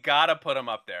white. We gotta put him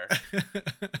up there.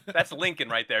 That's Lincoln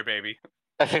right there, baby.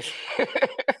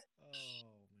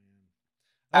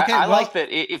 Okay, I like that.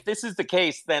 If this is the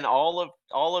case, then all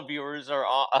of yours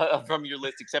are from your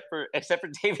list, except for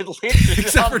David Lynch.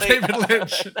 Except for David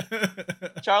Lynch.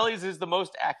 Charlie's is the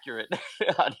most accurate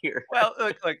on here. Well,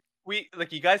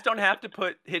 look, you guys don't have to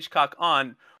put Hitchcock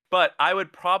on, but I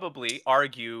would probably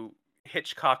argue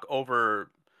Hitchcock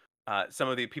over some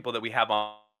of the people that we have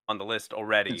on the list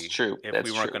already. It's true. If That's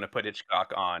we weren't true. going to put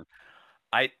Hitchcock on.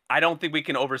 I don't think we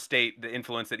can overstate the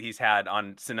influence that he's had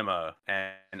on cinema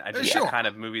and I just the Sure. kind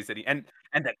of movies that he and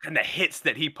the hits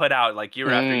that he put out like year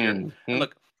after year. And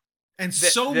look, and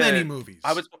so many movies.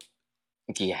 I was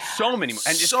so many and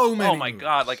just so many oh my movies.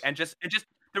 god, like and just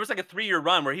there was like a 3-year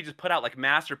run where he just put out like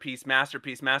masterpiece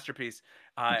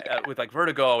with like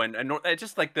Vertigo and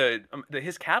just like the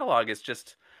his catalog is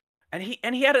just and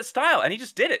he had a style and he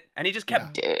just did it and he just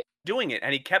kept doing it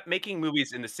and he kept making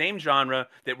movies in the same genre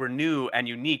that were new and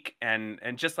unique and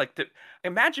just like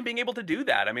imagine being able to do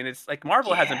that. I mean, it's like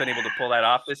Marvel hasn't been able to pull that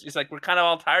off. It's like we're kind of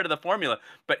all tired of the formula.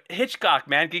 But Hitchcock,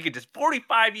 man, he could just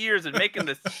 45 years of making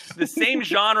the same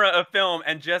genre of film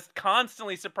and just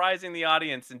constantly surprising the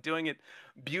audience and doing it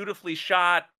beautifully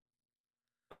shot.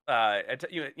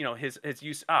 His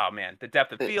use. Oh man, the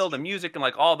depth of field, the music, and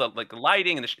like all the like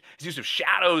lighting and his use of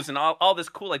shadows and all this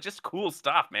cool, like just cool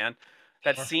stuff, man.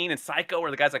 That scene in Psycho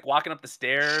where the guy's like walking up the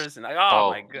stairs and like,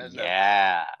 oh my goodness,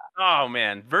 yeah. Oh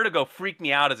man, Vertigo freaked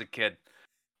me out as a kid.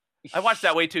 I watched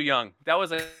that way too young. That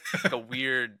was like a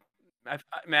weird.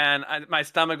 My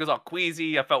stomach was all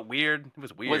queasy. I felt weird. It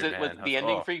was weird. Was the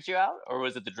ending freaked you out, or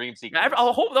was it the dream sequence? The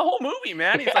whole movie,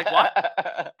 man. He's like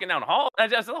walking down the hall.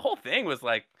 The whole thing was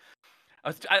like.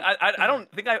 I think I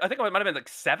might have been like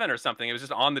 7 or something. It was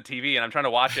just on the TV, and I'm trying to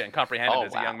watch it and comprehend it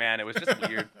as a young man. It was just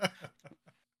weird.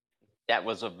 That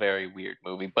was a very weird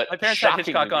movie, but my parents had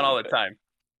Hitchcock on all the time.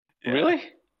 Yeah. Really?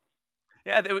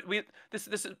 Yeah, this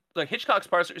is like Hitchcock's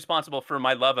partially responsible for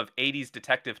my love of 80s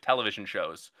detective television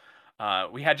shows.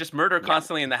 We had just murder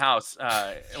constantly in the house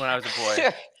when I was a boy.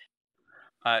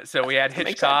 So we had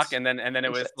Hitchcock, and then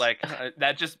it was like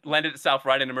that just lended itself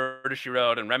right into Murder, She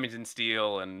Wrote and Remington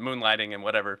Steele and Moonlighting and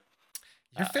whatever.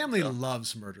 Your family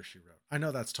loves Murder, She Wrote. I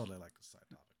know that's totally like a side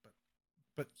topic,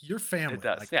 but your family it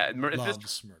does. like, yeah, loves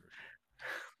just, Murder.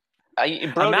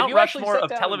 Bro, Mount Rushmore of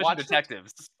television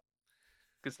detectives.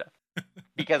 Good stuff.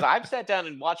 Because I've sat down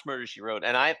and watched Murder, She Wrote,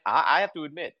 and I have to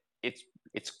admit it's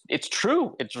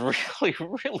true. It's really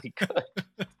really good.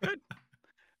 Good.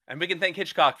 And we can thank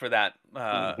Hitchcock for that.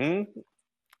 All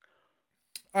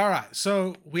right,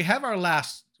 so we have our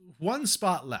last one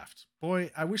spot left.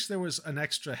 Boy, I wish there was an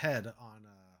extra head on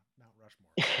Mount Rushmore,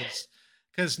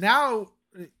 because now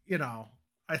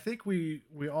I think we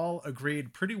all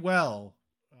agreed pretty well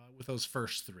with those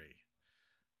first 3.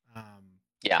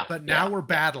 But now we're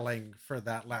battling for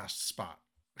that last spot.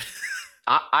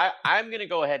 I'm going to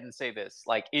go ahead and say this.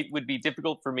 Like, it would be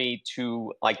difficult for me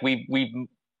to, like, we've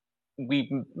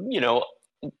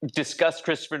discussed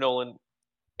Christopher Nolan,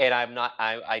 and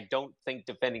I don't think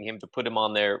defending him to put him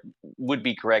on there would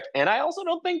be correct. And I also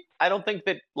don't think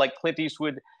that like Clint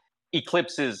Eastwood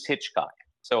eclipses Hitchcock.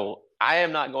 So I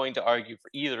am not going to argue for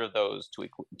either of those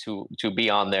to be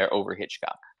on there over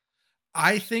Hitchcock.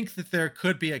 I think that there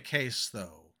could be a case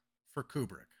though for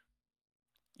Kubrick.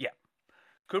 Yeah,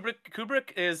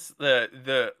 Kubrick is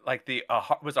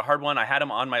was a hard one. I had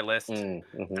him on my list, and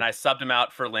I subbed him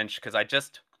out for Lynch because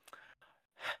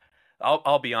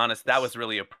I'll be honest, that was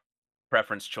really a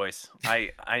preference choice.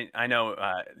 I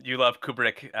know you love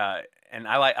Kubrick, and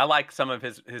I like some of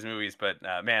his movies, but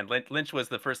man, Lynch was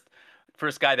the first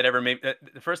guy that ever made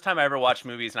the first time I ever watched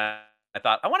movies, and I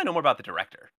thought I want to know more about the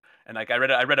director. And like I read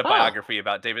a biography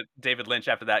about David Lynch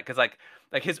after that, because like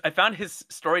I found his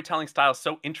storytelling style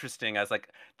so interesting. I was like,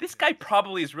 this guy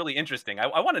probably is really interesting.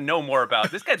 I want to know more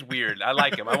about this guy's weird. I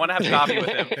like him. I want to have coffee with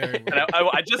him. And I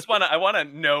want to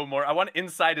know more. I want to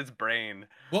inside his brain.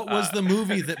 What was the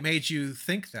movie that made you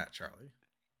think that, Charlie?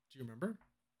 Do you remember?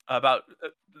 About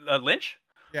Lynch?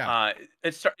 Yeah.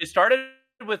 It started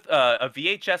with a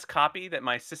VHS copy that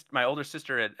my older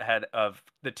sister had of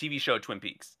the TV show Twin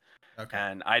Peaks. Okay.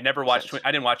 And I never watched.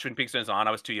 I didn't watch Twin Peaks when it was on.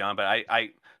 I was too young, but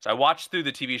so I watched through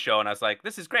the TV show, and I was like,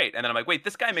 "This is great." And then I'm like, "Wait,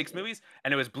 this guy makes movies?"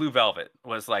 And it was Blue Velvet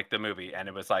was like the movie, and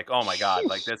it was like, "Oh my god,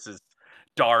 like this is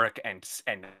dark and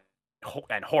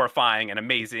horrifying and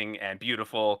amazing and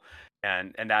beautiful,"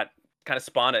 and that kind of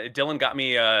spawned it. Dylan got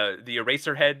me the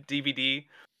Eraserhead DVD.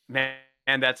 Man,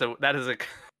 that is a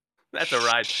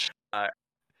ride.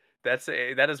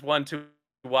 That is one to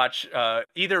watch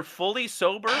either fully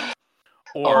sober.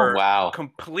 Or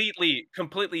completely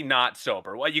not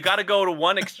sober. Well, you got to go to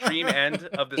one extreme end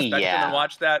of the spectrum and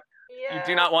watch that. Yeah. You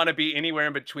do not want to be anywhere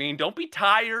in between. Don't be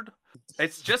tired.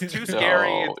 It's just too scary.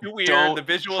 It's too weird. The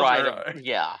visuals are.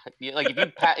 Like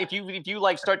if you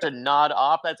like start to nod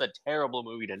off, that's a terrible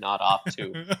movie to nod off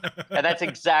to. And that's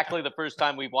exactly the first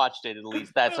time we watched it. At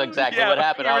least that's exactly what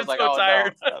happened. I was like, so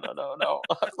tired. No.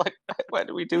 I was like, why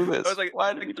did we do this? I was like,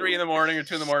 why did we 3 in the morning or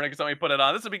 2 in the morning? Somebody put it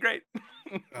on. This would be great.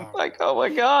 Like, oh my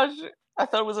gosh. I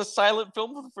thought it was a silent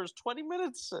film for the first 20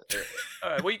 minutes. All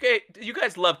right, well, you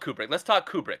guys love Kubrick. Let's talk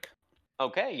Kubrick.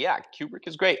 Okay, yeah, Kubrick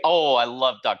is great. Oh, I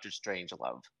love Doctor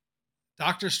Strangelove.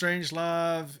 Doctor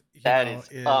Strangelove, That is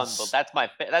unbelievable. is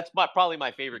That's probably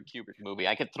my favorite Kubrick movie.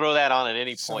 I could throw that on at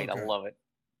any so point. I good. love it.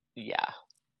 Yeah,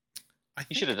 I he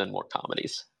think, should have done more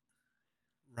comedies.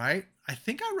 right? I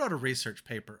think I wrote a research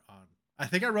paper on. I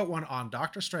think I wrote one on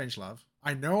Doctor Strangelove.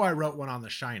 I know I wrote one on The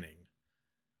Shining.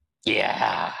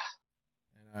 Yeah,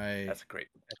 And That's great.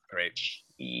 That's great.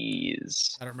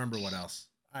 jeez. I don't remember what else.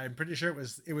 I'm pretty sure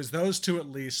it was those two at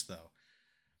least though.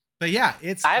 But yeah,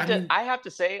 I have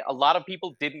to say, a lot of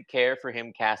people didn't care for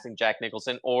him casting Jack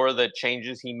Nicholson or the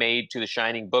changes he made to the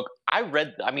Shining book.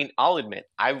 I'll admit,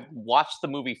 I watched the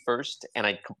movie first and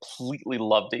I completely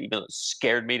loved it, even though it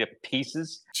scared me to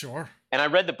pieces. Sure. And I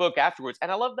read the book afterwards,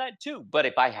 and I love that too. But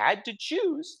if I had to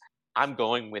choose, I'm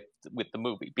going with the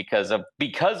movie because of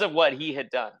what he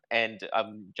had done and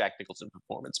Jack Nicholson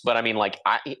performance. But I mean, like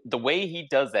the way he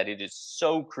does that, it is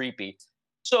so creepy,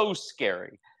 so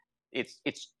scary.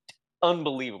 It's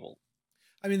unbelievable.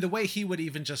 I mean, the way he would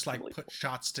even just like put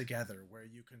shots together where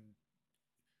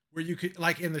you could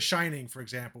like in The Shining, for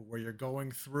example, where you're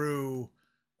going through,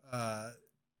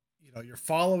 you're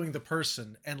following the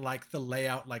person and like the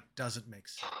layout like doesn't make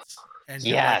sense. And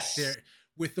yes, like,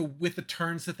 with the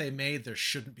turns that they made, there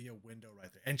shouldn't be a window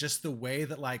right there, and just the way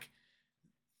that like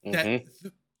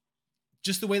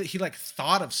just the way that he like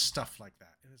thought of stuff like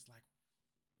that, and it's like,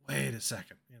 wait a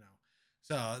second,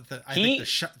 So I think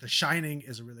the Shining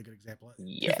is a really good example.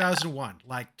 Yeah.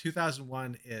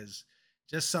 2001 is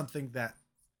just something that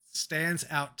stands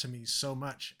out to me so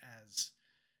much as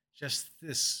just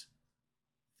this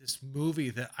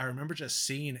movie that I remember just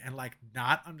seeing and like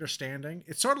not understanding.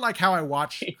 It's sort of like how I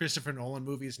watch Christopher Nolan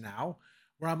movies now,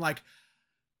 where I'm like,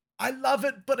 I love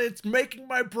it, but it's making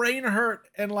my brain hurt,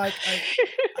 and like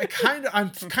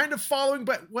I'm kind of following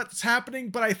but what's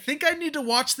happening, but I think I need to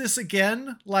watch this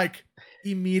again like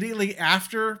immediately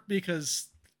after, because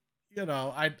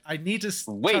I need to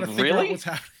try to figure out what's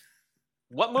happening.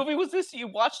 What movie was this you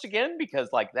watched again? Because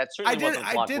like that certainly wasn't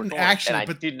Clockwork Orange, and I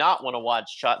did not want to watch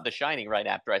The Shining right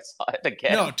after I saw it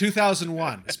again. No,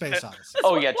 2001, Space Odyssey.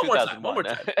 Oh yeah, 2001. One more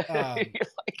time.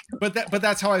 But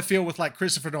that's how I feel with like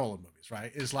Christopher Nolan movies,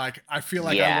 right? Is like I feel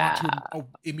like I want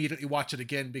to immediately watch it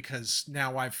again because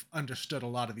now I've understood a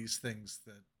lot of these things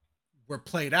that were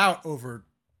played out over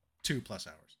 2+ hours.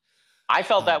 I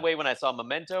felt that way when I saw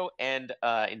Memento and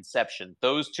Inception.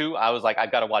 Those two, I was like, I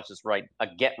got to watch this right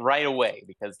away,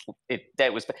 because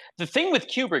that was the thing with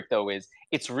Kubrick. Though, is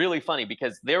it's really funny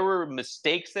because there were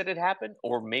mistakes that had happened,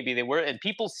 or maybe they were, and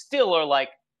people still are like,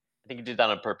 I think he did that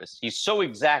on purpose. He's so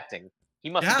exacting. He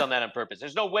must have done that on purpose.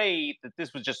 There's no way that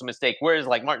this was just a mistake. Whereas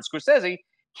like Martin Scorsese,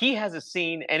 he has a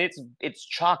scene and it's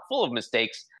chock full of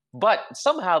mistakes, but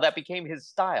somehow that became his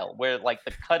style, where like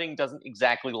the cutting doesn't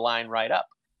exactly line right up.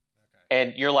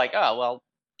 And you're like, oh, well,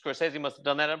 Scorsese must have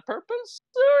done that on purpose,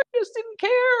 or he just didn't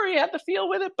care, or he had the feel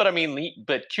with it. But I mean,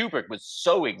 but Kubrick was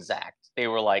so exact. They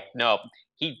were like, no,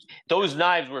 those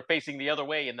knives were facing the other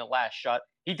way in the last shot.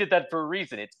 He did that for a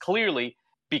reason. It's clearly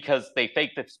because they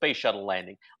faked the space shuttle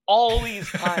landing. All these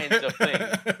kinds of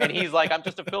things. And he's like, I'm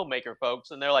just a filmmaker,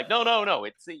 folks. And they're like, no,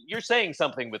 you're saying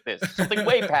something with this, something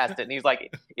way past it. And he's like,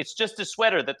 it's just a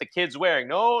sweater that the kid's wearing.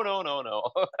 No.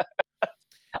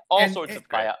 All sorts of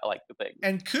like the thing.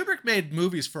 And Kubrick made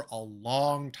movies for a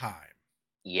long time.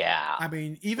 Yeah. I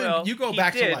mean, even you go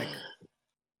back to like,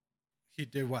 he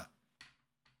did what?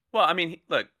 Well, I mean,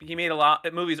 look, he made a lot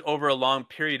of movies over a long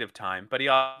period of time, but he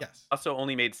also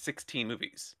only made 16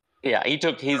 movies. Yeah, he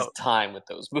took his time with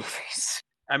those movies.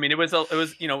 I mean, it was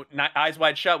Eyes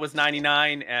Wide Shut was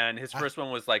 99, and his first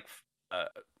one was like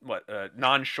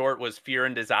non-short was Fear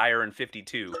and Desire in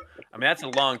 52. I mean, that's a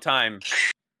long time.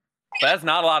 But that's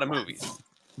not a lot of movies.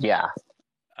 Yeah.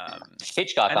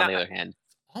 Hitchcock, on the other hand,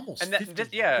 almost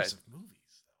 50 years of movies.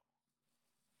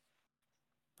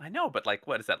 I know, but like,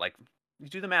 what is that like? You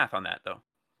do the math on that, though.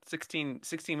 16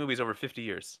 movies over 50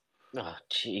 years. Oh,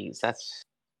 jeez, that's.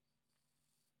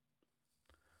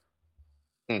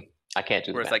 I can't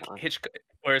do that.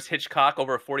 Whereas Hitchcock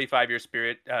over a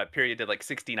 45-year period did like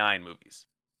 69 movies.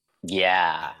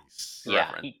 Yeah. Nice.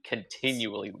 Yeah, he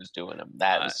continually was doing them.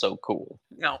 That was so cool.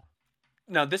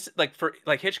 No, this like for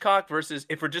like Hitchcock versus,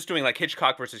 if we're just doing like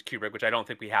Hitchcock versus Kubrick, which I don't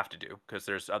think we have to do because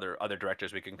there's other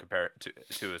directors we can compare it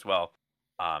to as well.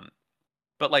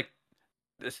 But like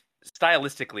this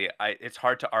stylistically, it's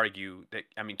hard to argue that.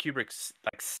 I mean, Kubrick's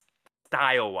like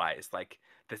style wise, like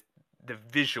the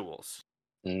visuals.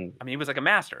 I mean, he was like a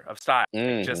master of style,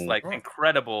 just like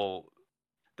incredible.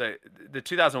 The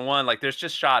 2001, like there's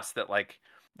just shots that like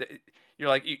you're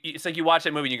like, it's like you watch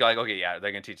that movie and you go like, okay, yeah,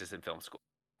 they're gonna teach us in film school.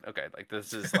 Okay, like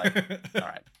this is like, all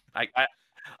right,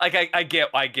 I get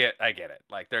it.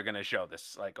 Like they're gonna show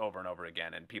this like over and over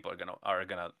again, and people are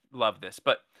gonna love this.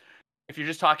 But if you're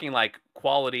just talking like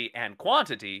quality and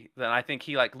quantity, then I think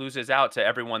he like loses out to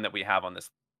everyone that we have on this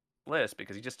list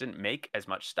because he just didn't make as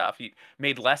much stuff. He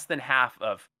made less than half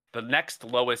of the next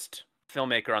lowest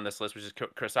filmmaker on this list, which is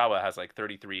Kurosawa, has like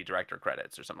 33 director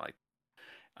credits or something like.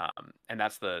 And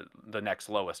that's the next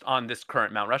lowest on this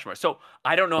current Mount Rushmore. So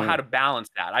I don't know how to balance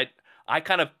that. I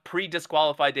kind of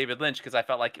pre-disqualified David Lynch because I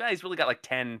felt like, yeah, he's really got like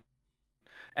 10,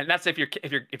 and that's if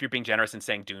you're being generous and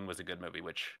saying Dune was a good movie,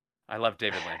 which I love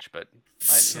David Lynch, but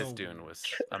his Dune was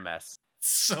a mess.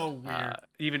 So weird.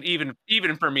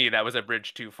 Even for me, that was a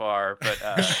bridge too far.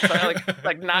 But so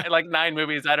like 9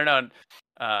 movies, I don't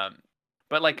know.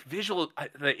 But like visual,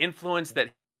 the influence that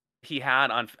he had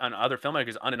on other filmmakers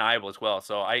is undeniable as well.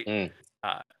 So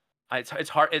it's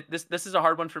hard. This is a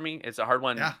hard one for me. It's a hard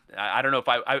one. Yeah. I don't know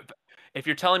if if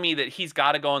you're telling me that he's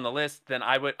got to go on the list, then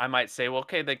I might say, well,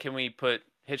 okay, then can we put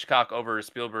Hitchcock over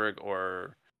Spielberg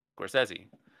or Scorsese,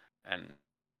 and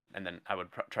then I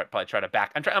would probably try to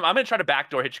back. I'm going to try to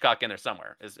backdoor Hitchcock in there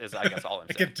somewhere. Is I guess all I'm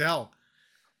saying. I can tell.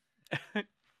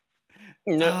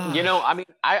 No, I mean,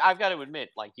 I've got to admit,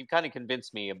 like you kind of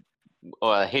convinced me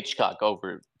of Hitchcock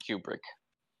over Kubrick.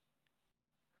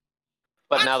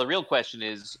 But now the real question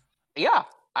is, yeah,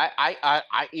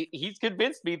 he's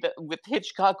convinced me that with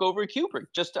Hitchcock over Kubrick.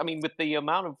 Just, I mean, with the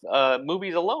amount of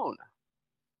movies alone.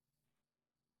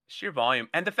 Sheer volume.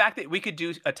 And the fact that we could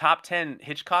do a top 10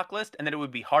 Hitchcock list and that it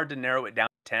would be hard to narrow it down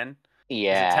to 10 is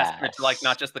a testament to like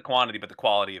not just the quantity but the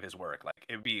quality of his work. Like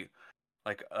it would be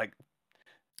like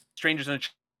Strangers on a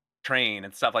Train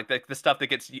and stuff like that, the stuff that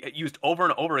gets used over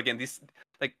and over again. These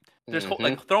like there's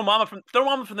like Throw Mama from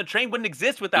the Train wouldn't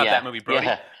exist without that movie, Brody.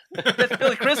 Yeah. That's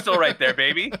Billy Crystal right there,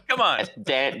 baby. Come on.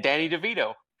 That's Danny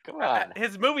DeVito. Come on.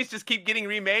 His movies just keep getting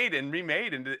remade in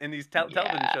these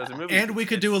television shows and movies. And we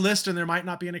could do a list and there might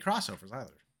not be any crossovers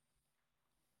either.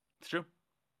 It's true.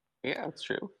 Yeah, it's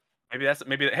true.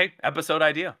 Maybe hey, episode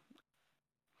idea.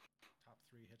 Top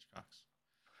 3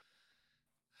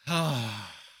 Hitchcocks.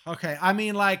 Okay, I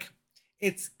mean, like,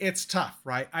 it's tough,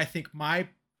 right? I think my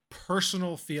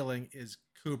personal feeling is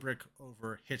Kubrick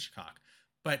over Hitchcock,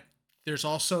 but there's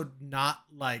also not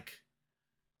like,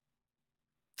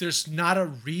 there's not a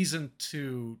reason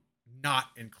to not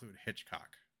include Hitchcock.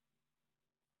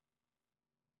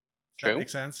 Does that make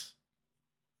sense?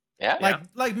 Yeah.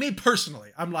 Like me personally,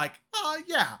 I'm like, oh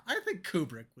yeah, I think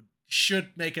Kubrick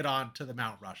should make it on to the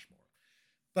Mount Rushmore.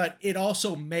 But it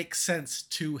also makes sense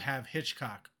to have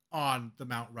Hitchcock on the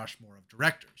Mount Rushmore of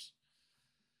directors.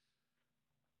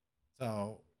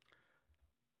 So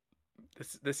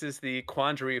this is the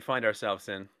quandary we find ourselves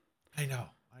in. I know.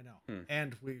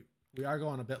 And we are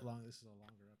going a bit long. This is a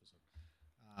longer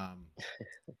episode.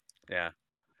 Yeah.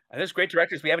 And there's great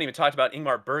directors we haven't even talked about: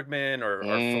 Ingmar Bergman or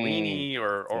Fellini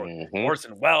or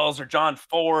Orson Welles or John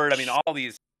Ford. I mean, all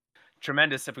these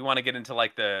tremendous. If we want to get into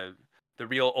like the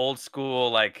real old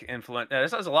school like influence,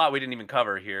 there's a lot we didn't even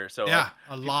cover here. So yeah,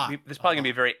 a lot. There's probably gonna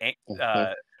be very.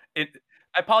 I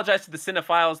apologize to the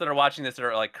cinephiles that are watching this that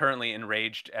are like currently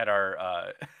enraged at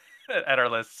our at our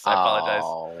lists. I apologize.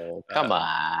 Oh, come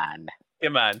on.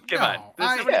 Come on.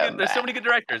 There's so many good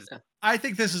directors. I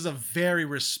think this is a very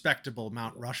respectable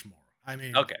Mount Rushmore. I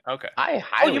mean, okay.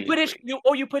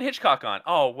 You put Hitchcock on.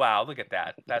 Oh wow, look at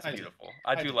that. That's beautiful.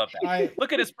 I do love that.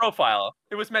 Look at his profile.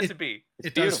 It was meant to be.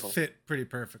 It does fit pretty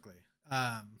perfectly.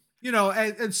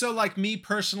 And so like me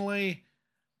personally,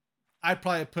 I'd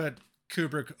probably put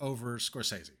Kubrick over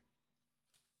Scorsese.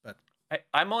 But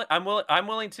I'm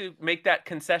willing to make that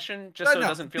concession just so it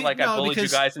doesn't feel like I bullied you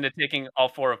guys into taking all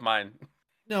 4 of mine.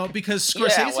 No, because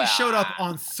Scorsese showed up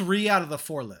on 3 out of the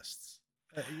 4 lists.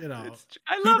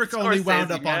 Kubrick only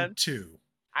wound up on 2.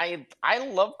 I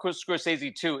love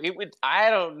Scorsese too. I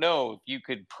don't know if you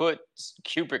could put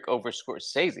Kubrick over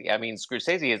Scorsese. I mean,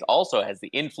 Scorsese also has the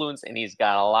influence, and he's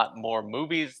got a lot more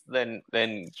movies than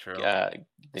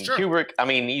Kubrick. I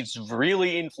mean, he's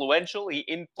really influential.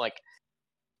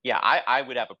 I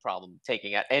would have a problem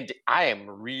taking it, and I am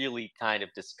really kind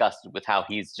of disgusted with how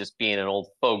he's just being an old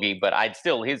fogey. But I'd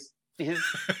still his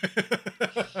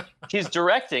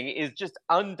directing is just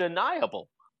undeniable.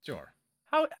 Sure.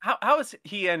 How has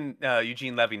he and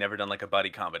Eugene Levy never done like a buddy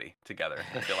comedy together?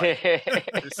 I feel like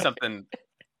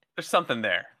there's something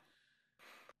there.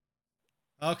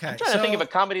 Okay, I'm trying to think of a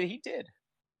comedy that he did.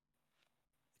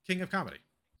 King of Comedy.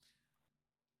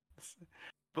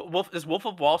 But is Wolf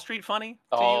of Wall Street funny?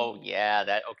 Yeah,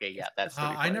 that's.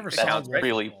 I never saw. That's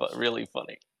really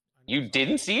funny. You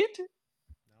didn't see it?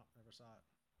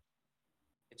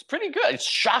 It's pretty good. It's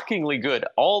shockingly good.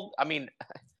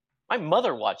 My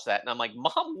mother watched that, and I'm like,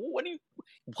 Mom,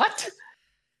 what?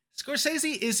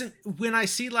 Scorsese isn't, when I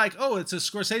see like, oh, it's a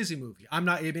Scorsese movie, I'm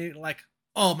not immediately like,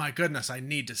 oh my goodness, I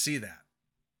need to see that.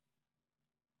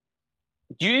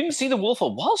 You didn't see The Wolf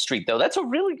of Wall Street, though. That's a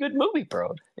really good movie,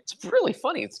 bro. It's really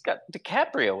funny. It's got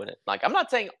DiCaprio in it. Like, I'm not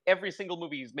saying every single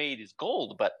movie he's made is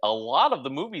gold, but a lot of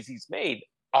the movies he's made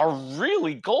are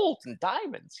really gold and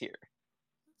diamonds here.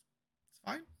 It's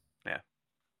fine. Yeah.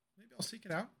 Maybe I'll seek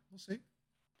it out. We'll see.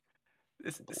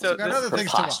 So got other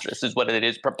things to watch. Preposterous is what it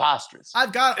is. Preposterous.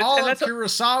 I've got all of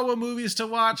Kurosawa movies to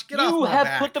watch. Get off my back. You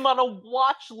have put them on a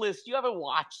watch list. You haven't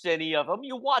watched any of them.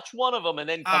 You watch one of them and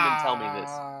then come and tell me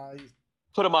this.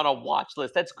 Put them on a watch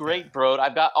list. That's great, bro.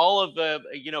 I've got all of the,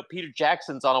 Peter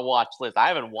Jackson's on a watch list. I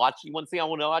haven't watched. You want to see? I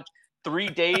want to watch 3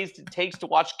 days it takes to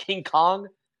watch King Kong.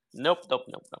 Nope.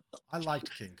 I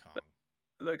liked King Kong.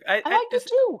 Look, I liked it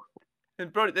too.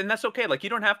 And bro, and that's okay. Like, you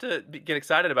don't have to get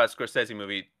excited about a Scorsese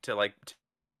movie to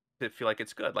feel like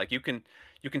it's good. Like, you can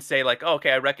say like, oh,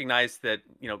 okay, I recognize that,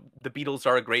 the Beatles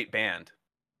are a great band,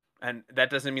 and that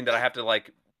doesn't mean that I have to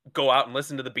like go out and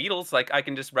listen to the Beatles. Like, I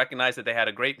can just recognize that they had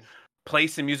a great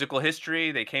place in musical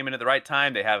history. They came in at the right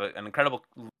time. They have an incredible,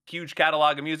 huge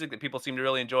catalog of music that people seem to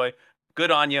really enjoy.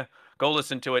 Good on you. Go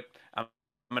listen to it. I'm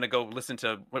gonna go listen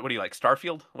to what do you like,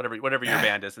 Starfield, whatever your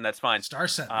band is, and that's fine.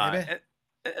 Starset, baby.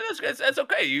 That's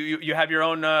okay. You have your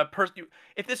own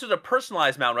if this was a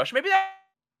personalized Mount Rushmore, maybe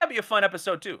that'd be a fun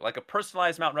episode too, like a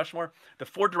personalized Mount Rushmore. The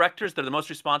 4 directors that are the most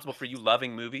responsible for you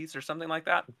loving movies, or something like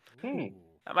that.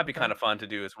 That might be kind of fun to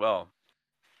do as well.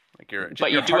 Like your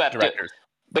heart directors.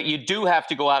 But you do have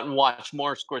to go out and watch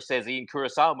more Scorsese and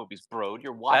Kurosawa movies, bro.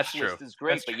 Your watch list is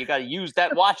great, but you got to use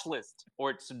that watch list,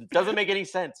 or it doesn't make any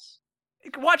sense. You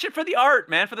can watch it for the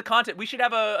art, man, for the content. We should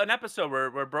have an episode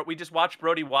where we just watch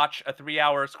Brody watch a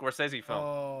 3-hour Scorsese film.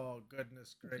 Oh,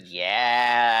 goodness gracious.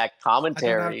 Yeah,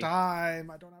 commentary. I don't have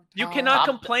time. You cannot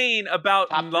complain about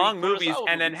long movies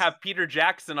and then have Peter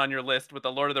Jackson on your list with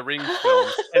the Lord of the Rings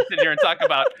films and sit here and talk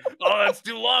about, oh, that's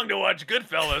too long to watch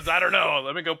Goodfellas. I don't know.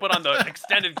 Let me go put on the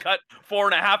extended cut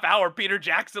 4.5-hour Peter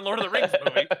Jackson Lord of the Rings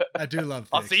movie. I do love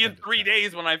I'll see you in 3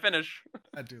 days when I finish.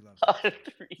 I do love that.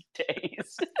 3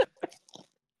 days.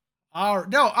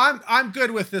 No, I'm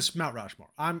good with this Mount Rushmore.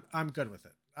 I'm good with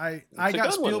it. I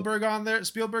got Spielberg on there.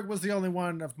 Spielberg was the only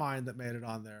one of mine that made it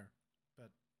on there, but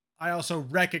I also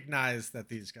recognize that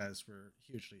these guys were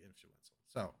hugely influential.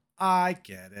 So I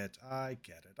get it.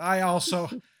 I also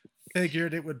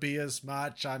figured it would be as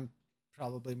much. I'm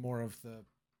probably more of the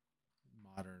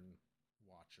modern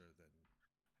watcher than you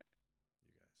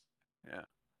guys. Yeah.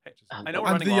 Hey, I know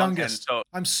I'm the youngest.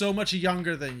 I'm so much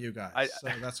younger than you guys. So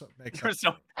that's what makes it.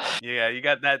 Yeah, you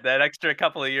got that extra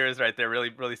couple of years right there, really,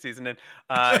 really seasoned in.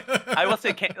 I will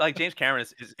say, like, James Cameron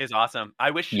is awesome. I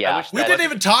wish we didn't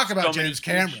even talk about James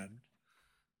Cameron.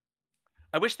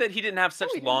 I wish that he didn't have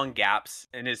such long gaps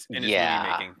in his movie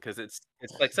making, because it's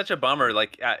like such a bummer.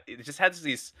 Like, it just has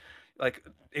these. Like,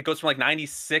 it goes from like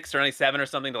 96 or 97 or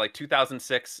something to like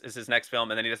 2006 is his next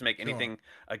film, and then he doesn't make anything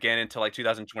again until like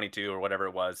 2022 or whatever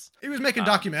it was. He was making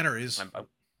documentaries.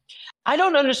 I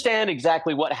don't understand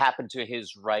exactly what happened to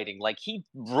his writing. Like, he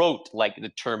wrote like The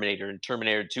Terminator and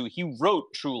Terminator 2. He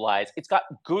wrote True Lies. It's got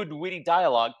good witty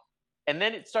dialogue, and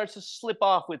then it starts to slip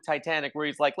off with Titanic, where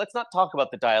he's like, let's not talk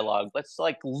about the dialogue. Let's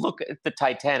like look at the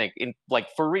Titanic in like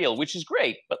for real, which is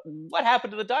great. But what happened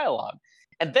to the dialogue?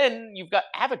 And then you've got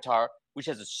Avatar, which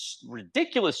has a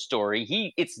ridiculous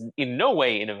story. It's in no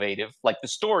way innovative. Like, the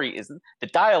story isn't, the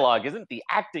dialogue isn't, the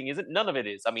acting isn't, none of it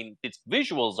is. I mean, its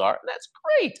visuals are, and that's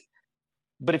great.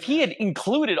 But if he had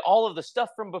included all of the stuff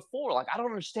from before, like, I don't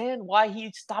understand why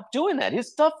he stopped doing that.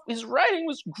 His writing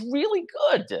was really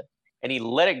good. And he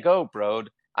let it go, bro.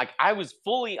 Like, I was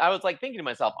like thinking to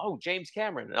myself, oh, James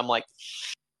Cameron. And I'm like,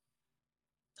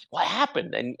 what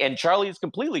happened? And Charlie is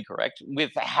completely correct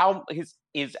with how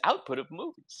his output of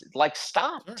movies like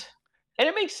stopped. Sure. And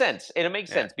it makes sense. And it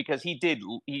makes sense because he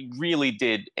really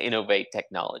did innovate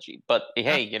technology. But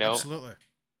hey, absolutely.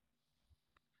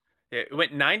 Yeah, it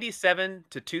went 97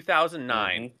 to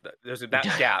 2009. There's that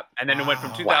gap, and then it went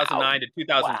from 2009 to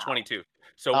 2022. Wow.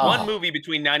 So one movie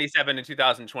between 97 and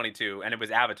 2022, and it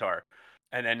was Avatar.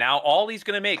 And then now all he's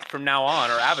going to make from now on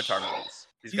are Avatar movies.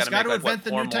 He's got to invent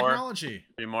the new technology.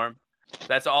 3 more.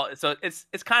 That's all. So it's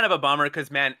kind of a bummer because,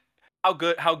 man, how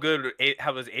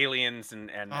was Aliens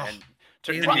and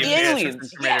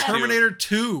Aliens, Terminator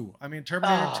 2. I mean,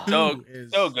 Terminator 2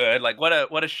 is so good. Like,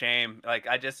 what a shame. Like,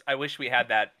 I wish we had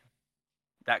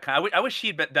that kind. I wish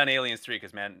he'd done Aliens 3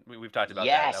 because, man, we've talked about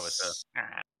that. That was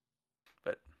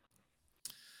but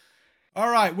all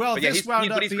right. Well, this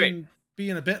wound up being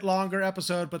being a bit longer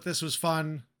episode, but this was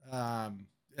fun.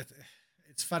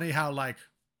 It's funny how like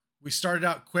we started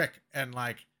out quick, and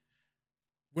like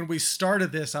when we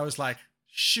started this, I was like,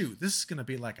 shoot, this is going to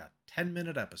be like a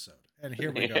 10-minute episode. And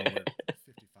here we go. We're 55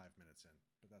 minutes in,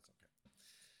 but that's okay.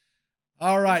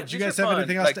 All right. Do you guys have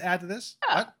anything else to add to this?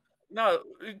 What? No,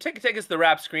 take us to the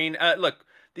wrap screen. Look,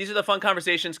 these are the fun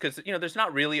conversations because, there's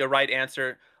not really a right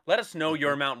answer. Let us know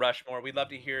your Mount Rushmore. We'd love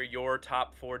to hear your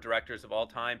top 4 directors of all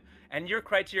time. And your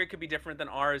criteria could be different than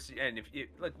ours. And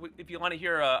if you want to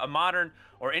hear a modern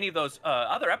or any of those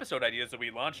other episode ideas that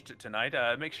we launched tonight,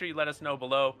 make sure you let us know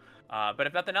below. But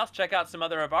if nothing else, check out some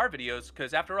other of our videos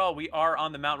because, after all, we are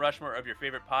on the Mount Rushmore of your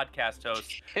favorite podcast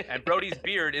hosts. And Brody's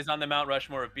beard is on the Mount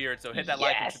Rushmore of beard. So hit that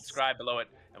like and subscribe below it.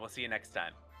 And we'll see you next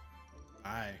time.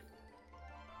 Bye.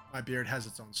 My beard has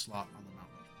its own slot on the Mount.